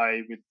Plug and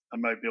Play with a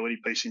mobility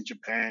piece in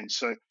Japan.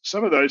 So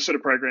some of those sort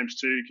of programs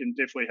too can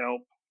definitely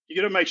help. You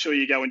got to make sure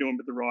you go into them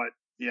with the right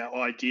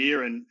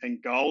idea and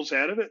goals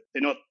out of it.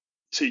 They're not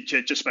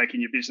just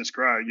making your business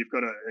grow. You've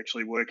got to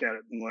actually work at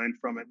it and learn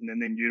from it,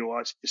 and then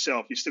utilize it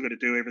yourself. You still got to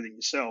do everything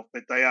yourself,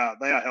 but they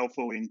are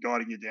helpful in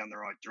guiding you down the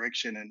right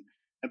direction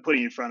and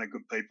putting you in front of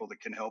good people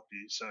that can help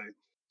you.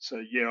 So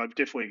yeah, I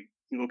definitely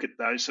look at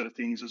those sort of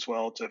things as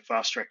well to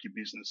fast track your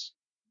business.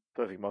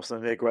 Perfect,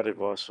 Mostyn. Yeah, great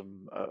advice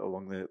from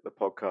along the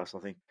podcast.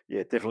 I think,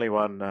 yeah, definitely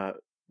one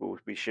we'll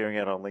be sharing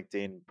out on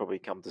LinkedIn probably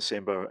come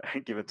December,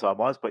 given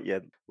timelines. But yeah,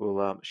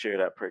 we'll share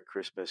it out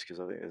pre-Christmas because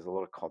I think there's a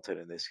lot of content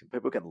in this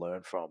people can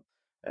learn from.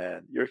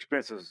 And your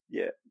experience has,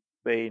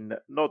 been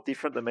not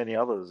different than many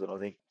others. And I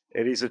think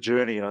it is a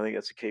journey, and I think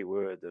that's a key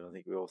word. And I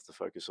think we all have to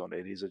focus on.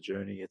 It is a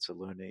journey. It's a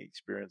learning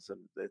experience, and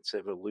it's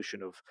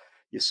evolution of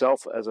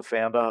yourself as a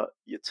founder,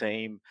 your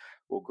team,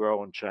 will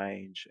grow and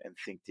change and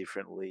think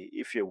differently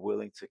if you're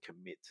willing to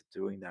commit to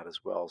doing that as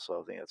well. So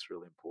I think that's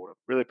really important.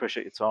 Really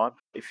appreciate your time.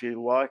 If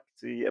you liked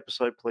the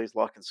episode, please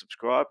like and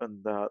subscribe.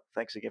 And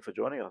thanks again for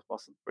joining us,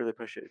 Mostyn. Really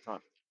appreciate your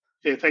time.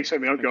 Yeah, thanks for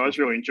having me on, Thanks, guys.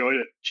 Mostyn. Really enjoyed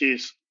it.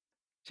 Cheers.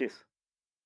 Cheers.